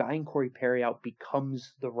 buying Corey Perry out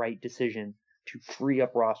becomes the right decision to free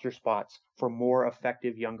up roster spots for more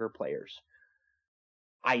effective younger players.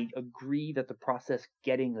 I agree that the process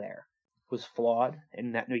getting there was flawed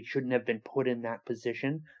and that he shouldn't have been put in that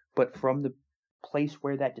position, but from the place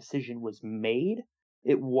where that decision was made,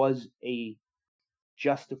 it was a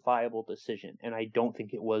justifiable decision, and I don't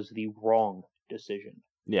think it was the wrong decision.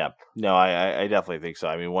 Yeah, no, I definitely think so.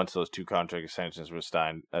 I mean, once those two contract extensions were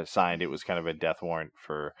signed, it was kind of a death warrant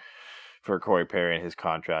for Corey Perry and his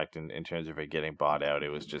contract in terms of it getting bought out. It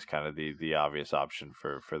was just kind of the obvious option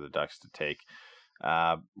for the Ducks to take.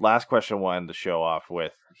 Last question I wanted to show off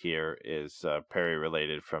with here is Perry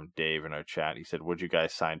related from Dave in our chat. He said, would you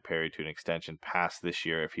guys sign Perry to an extension past this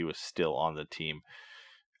year if he was still on the team?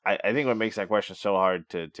 I think what makes that question so hard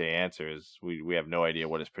to answer is we have no idea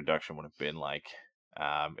what his production would have been like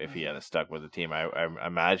if he had stuck with the team. I'm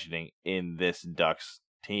imagining in this Ducks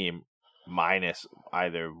team, minus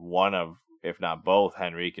either one of, if not both,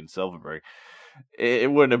 Henrique and Silfverberg,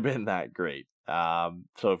 it wouldn't have been that great.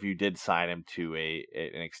 So if you did sign him to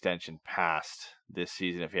an extension past this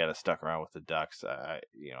season, if he had stuck around with the Ducks, I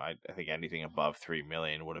think anything above $3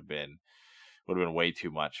 million would have been way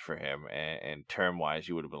too much for him. And term wise,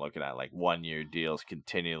 you would have been looking at like 1-year deals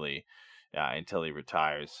continually until he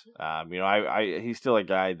retires. He's still a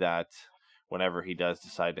guy that whenever he does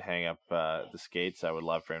decide to hang up the skates, I would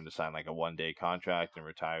love for him to sign like a 1-day contract and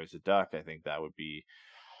retire as a Duck. I think that would be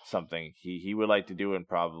something he would like to do, and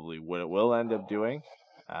probably will end up doing,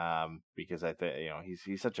 because I think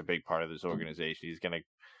he's such a big part of this organization. He's going to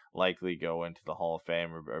likely go into the Hall of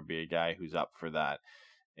Fame or be a guy who's up for that,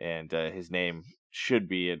 and his name should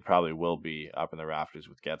be and probably will be up in the rafters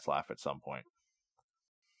with Getzlaf at some point.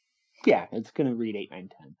 Yeah, it's going to read 8, 9,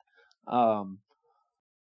 10.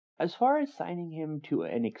 As far as signing him to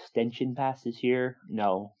an extension pass this year,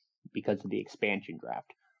 no, because of the expansion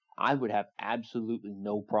draft. I would have absolutely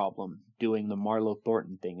no problem doing the Marlo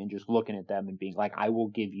Thornton thing and just looking at them and being like, I will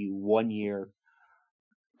give you 1 year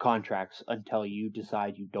contracts until you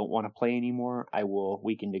decide you don't want to play anymore.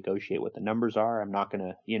 We can negotiate what the numbers are. I'm not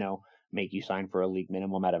going to, make you sign for a league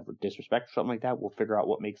minimum out of disrespect or something like that. We'll figure out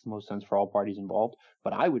what makes the most sense for all parties involved.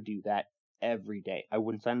 But I would do that every day. I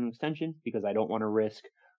wouldn't sign an extension because I don't want to risk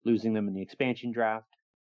losing them in the expansion draft.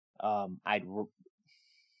 I know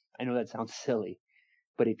that sounds silly,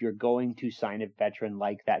 but if you're going to sign a veteran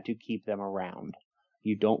like that to keep them around,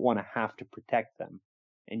 you don't want to have to protect them,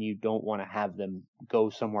 and you don't want to have them go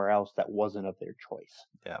somewhere else that wasn't of their choice.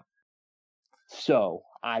 Yeah. So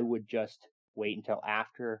I would just wait until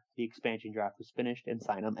after the expansion draft was finished and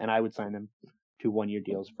sign them, and I would sign them to 1 year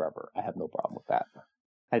deals forever. I have no problem with that.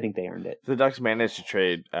 I think they earned it. The Ducks managed to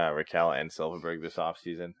trade Raquel and Silverberg this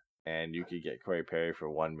offseason, and you could get Corey Perry for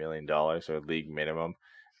 $1 million, or league minimum,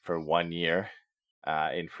 for 1 year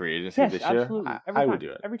in free agency this absolutely. year. I would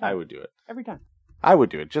do it. Every time. I would do it. Every time. I would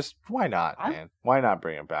do it. Just why not, man? Why not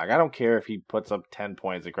bring him back? I don't care if he puts up 10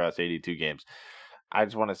 points across 82 games. I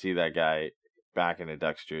just want to see that guy back in a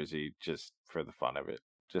Ducks jersey just for the fun of it.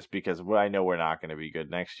 Just because I know we're not going to be good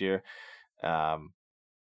next year.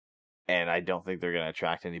 And I don't think they're going to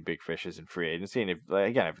attract any big fishes in free agency. And if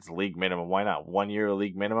it's league minimum, why not? 1 year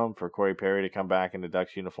league minimum for Corey Perry to come back in the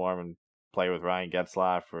Ducks uniform and play with Ryan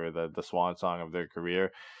Getzlaf for the swan song of their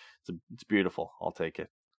career. It's beautiful. I'll take it.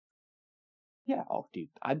 Yeah, dude,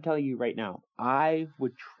 I'm telling you right now, I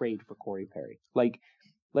would trade for Corey Perry. Like,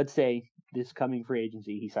 let's say this coming free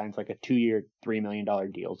agency, he signs like a 2 year, $3 million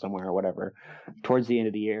deal somewhere or whatever. Towards the end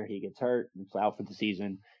of the year, he gets hurt and is out for the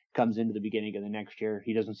season. Comes into the beginning of the next year,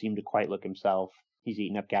 he doesn't seem to quite look himself. He's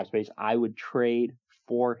eating up cap space. I would trade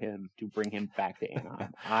for him to bring him back to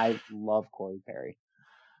Anaheim. I love Corey Perry.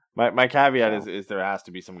 My caveat is there has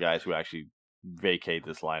to be some guys who actually vacate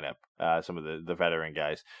this lineup. Some of the veteran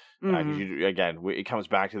guys. It comes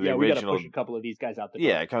back to the original. We got to push a couple of these guys out the door.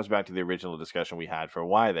 Yeah, it comes back to the original discussion we had for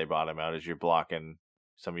why they bought him out. Is you're blocking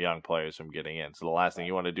some young players from getting in. So the last thing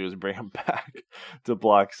you want to do is bring them back to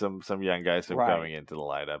block some young guys from coming into the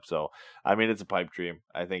lineup. So I mean, it's a pipe dream.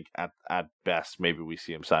 I think at best maybe we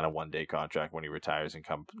see him sign a 1 day contract when he retires and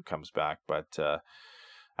comes back. But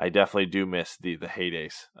I definitely do miss the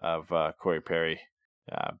heydays of Corey Perry.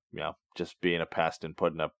 Just being a pest and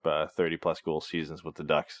putting up 30+ goal seasons with the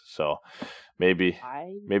Ducks. So maybe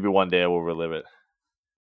one day I will relive it.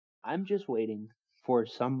 I'm just waiting for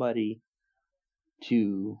somebody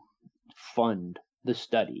to fund the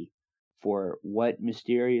study for what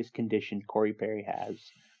mysterious condition Corey Perry has.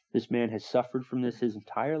 This man has suffered from this his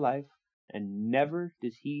entire life, and never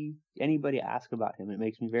does anybody ask about him. It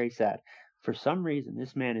makes me very sad. For some reason,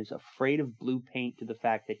 this man is afraid of blue paint to the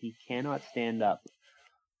fact that he cannot stand up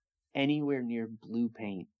anywhere near blue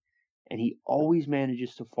paint, and he always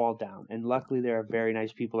manages to fall down. And luckily there are very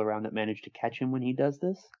nice people around that manage to catch him when he does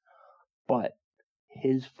this, but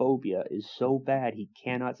his phobia is so bad he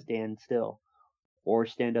cannot stand still or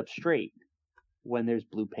stand up straight when there's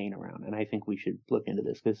blue paint around. And I think we should look into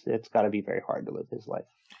this because it's got to be very hard to live his life.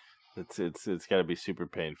 It's got to be super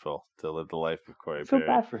painful to live the life of Corey I feel Perry.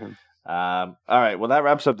 bad for him. All right, well that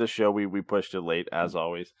wraps up the show. We pushed it late as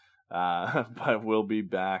always. But we'll be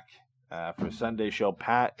back for Sunday show.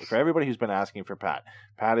 Pat, for everybody who's been asking for Pat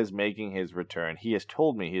is making his return. He has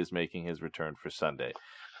told me he is making his return for Sunday.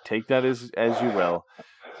 Take that as you will,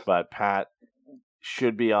 but Pat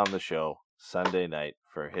should be on the show Sunday night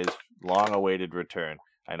for his long-awaited return.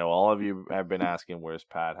 I know all of you have been asking, where's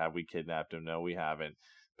Pat? Have we kidnapped him? No, we haven't.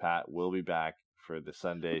 Pat will be back for the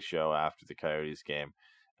Sunday show after the Coyotes game.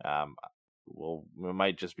 It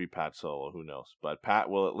might just be Pat solo, who knows? But Pat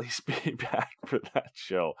will at least be back for that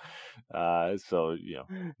show. So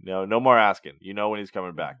no more asking. You know when he's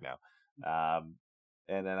coming back now.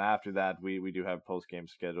 And then after that, we do have post game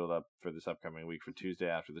scheduled up for this upcoming week for Tuesday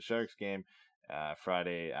after the Sharks game,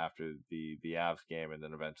 Friday after the Avs game, and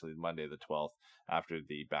then eventually Monday the 12th after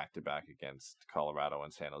the back-to-back against Colorado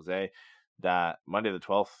and San Jose. That Monday the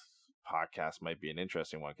 12th podcast might be an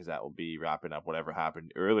interesting one because that will be wrapping up whatever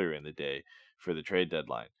happened earlier in the day for the trade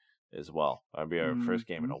deadline as well. That'll be our first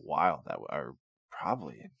game in a while, or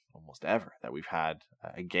probably almost ever, that we've had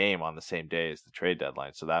a game on the same day as the trade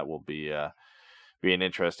deadline. So that will be an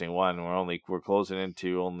interesting one. We're closing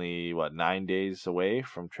into only 9 days away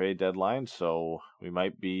from trade deadline, so we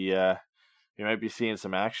might be you might be seeing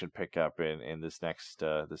some action pick up in this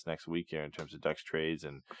next week here in terms of Ducks trades,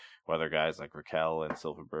 and whether guys like Raquel and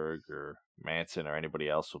Silverberg or Manson or anybody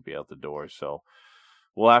else will be out the door. So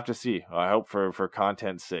we'll have to see. I hope for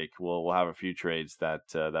content's sake, we'll have a few trades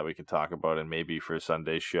that we can talk about, and maybe for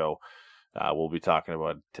Sunday's show, we'll be talking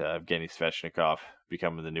about Evgeny Svechnikov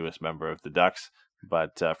becoming the newest member of the Ducks.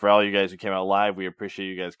 But for all you guys who came out live, we appreciate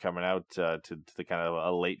you guys coming out to the kind of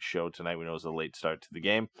a late show tonight. We know it was a late start to the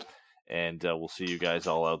game. And we'll see you guys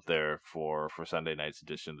all out there for Sunday night's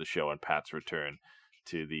edition of the show and Pat's return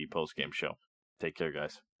to the post-game show. Take care,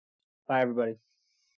 guys. Bye, everybody.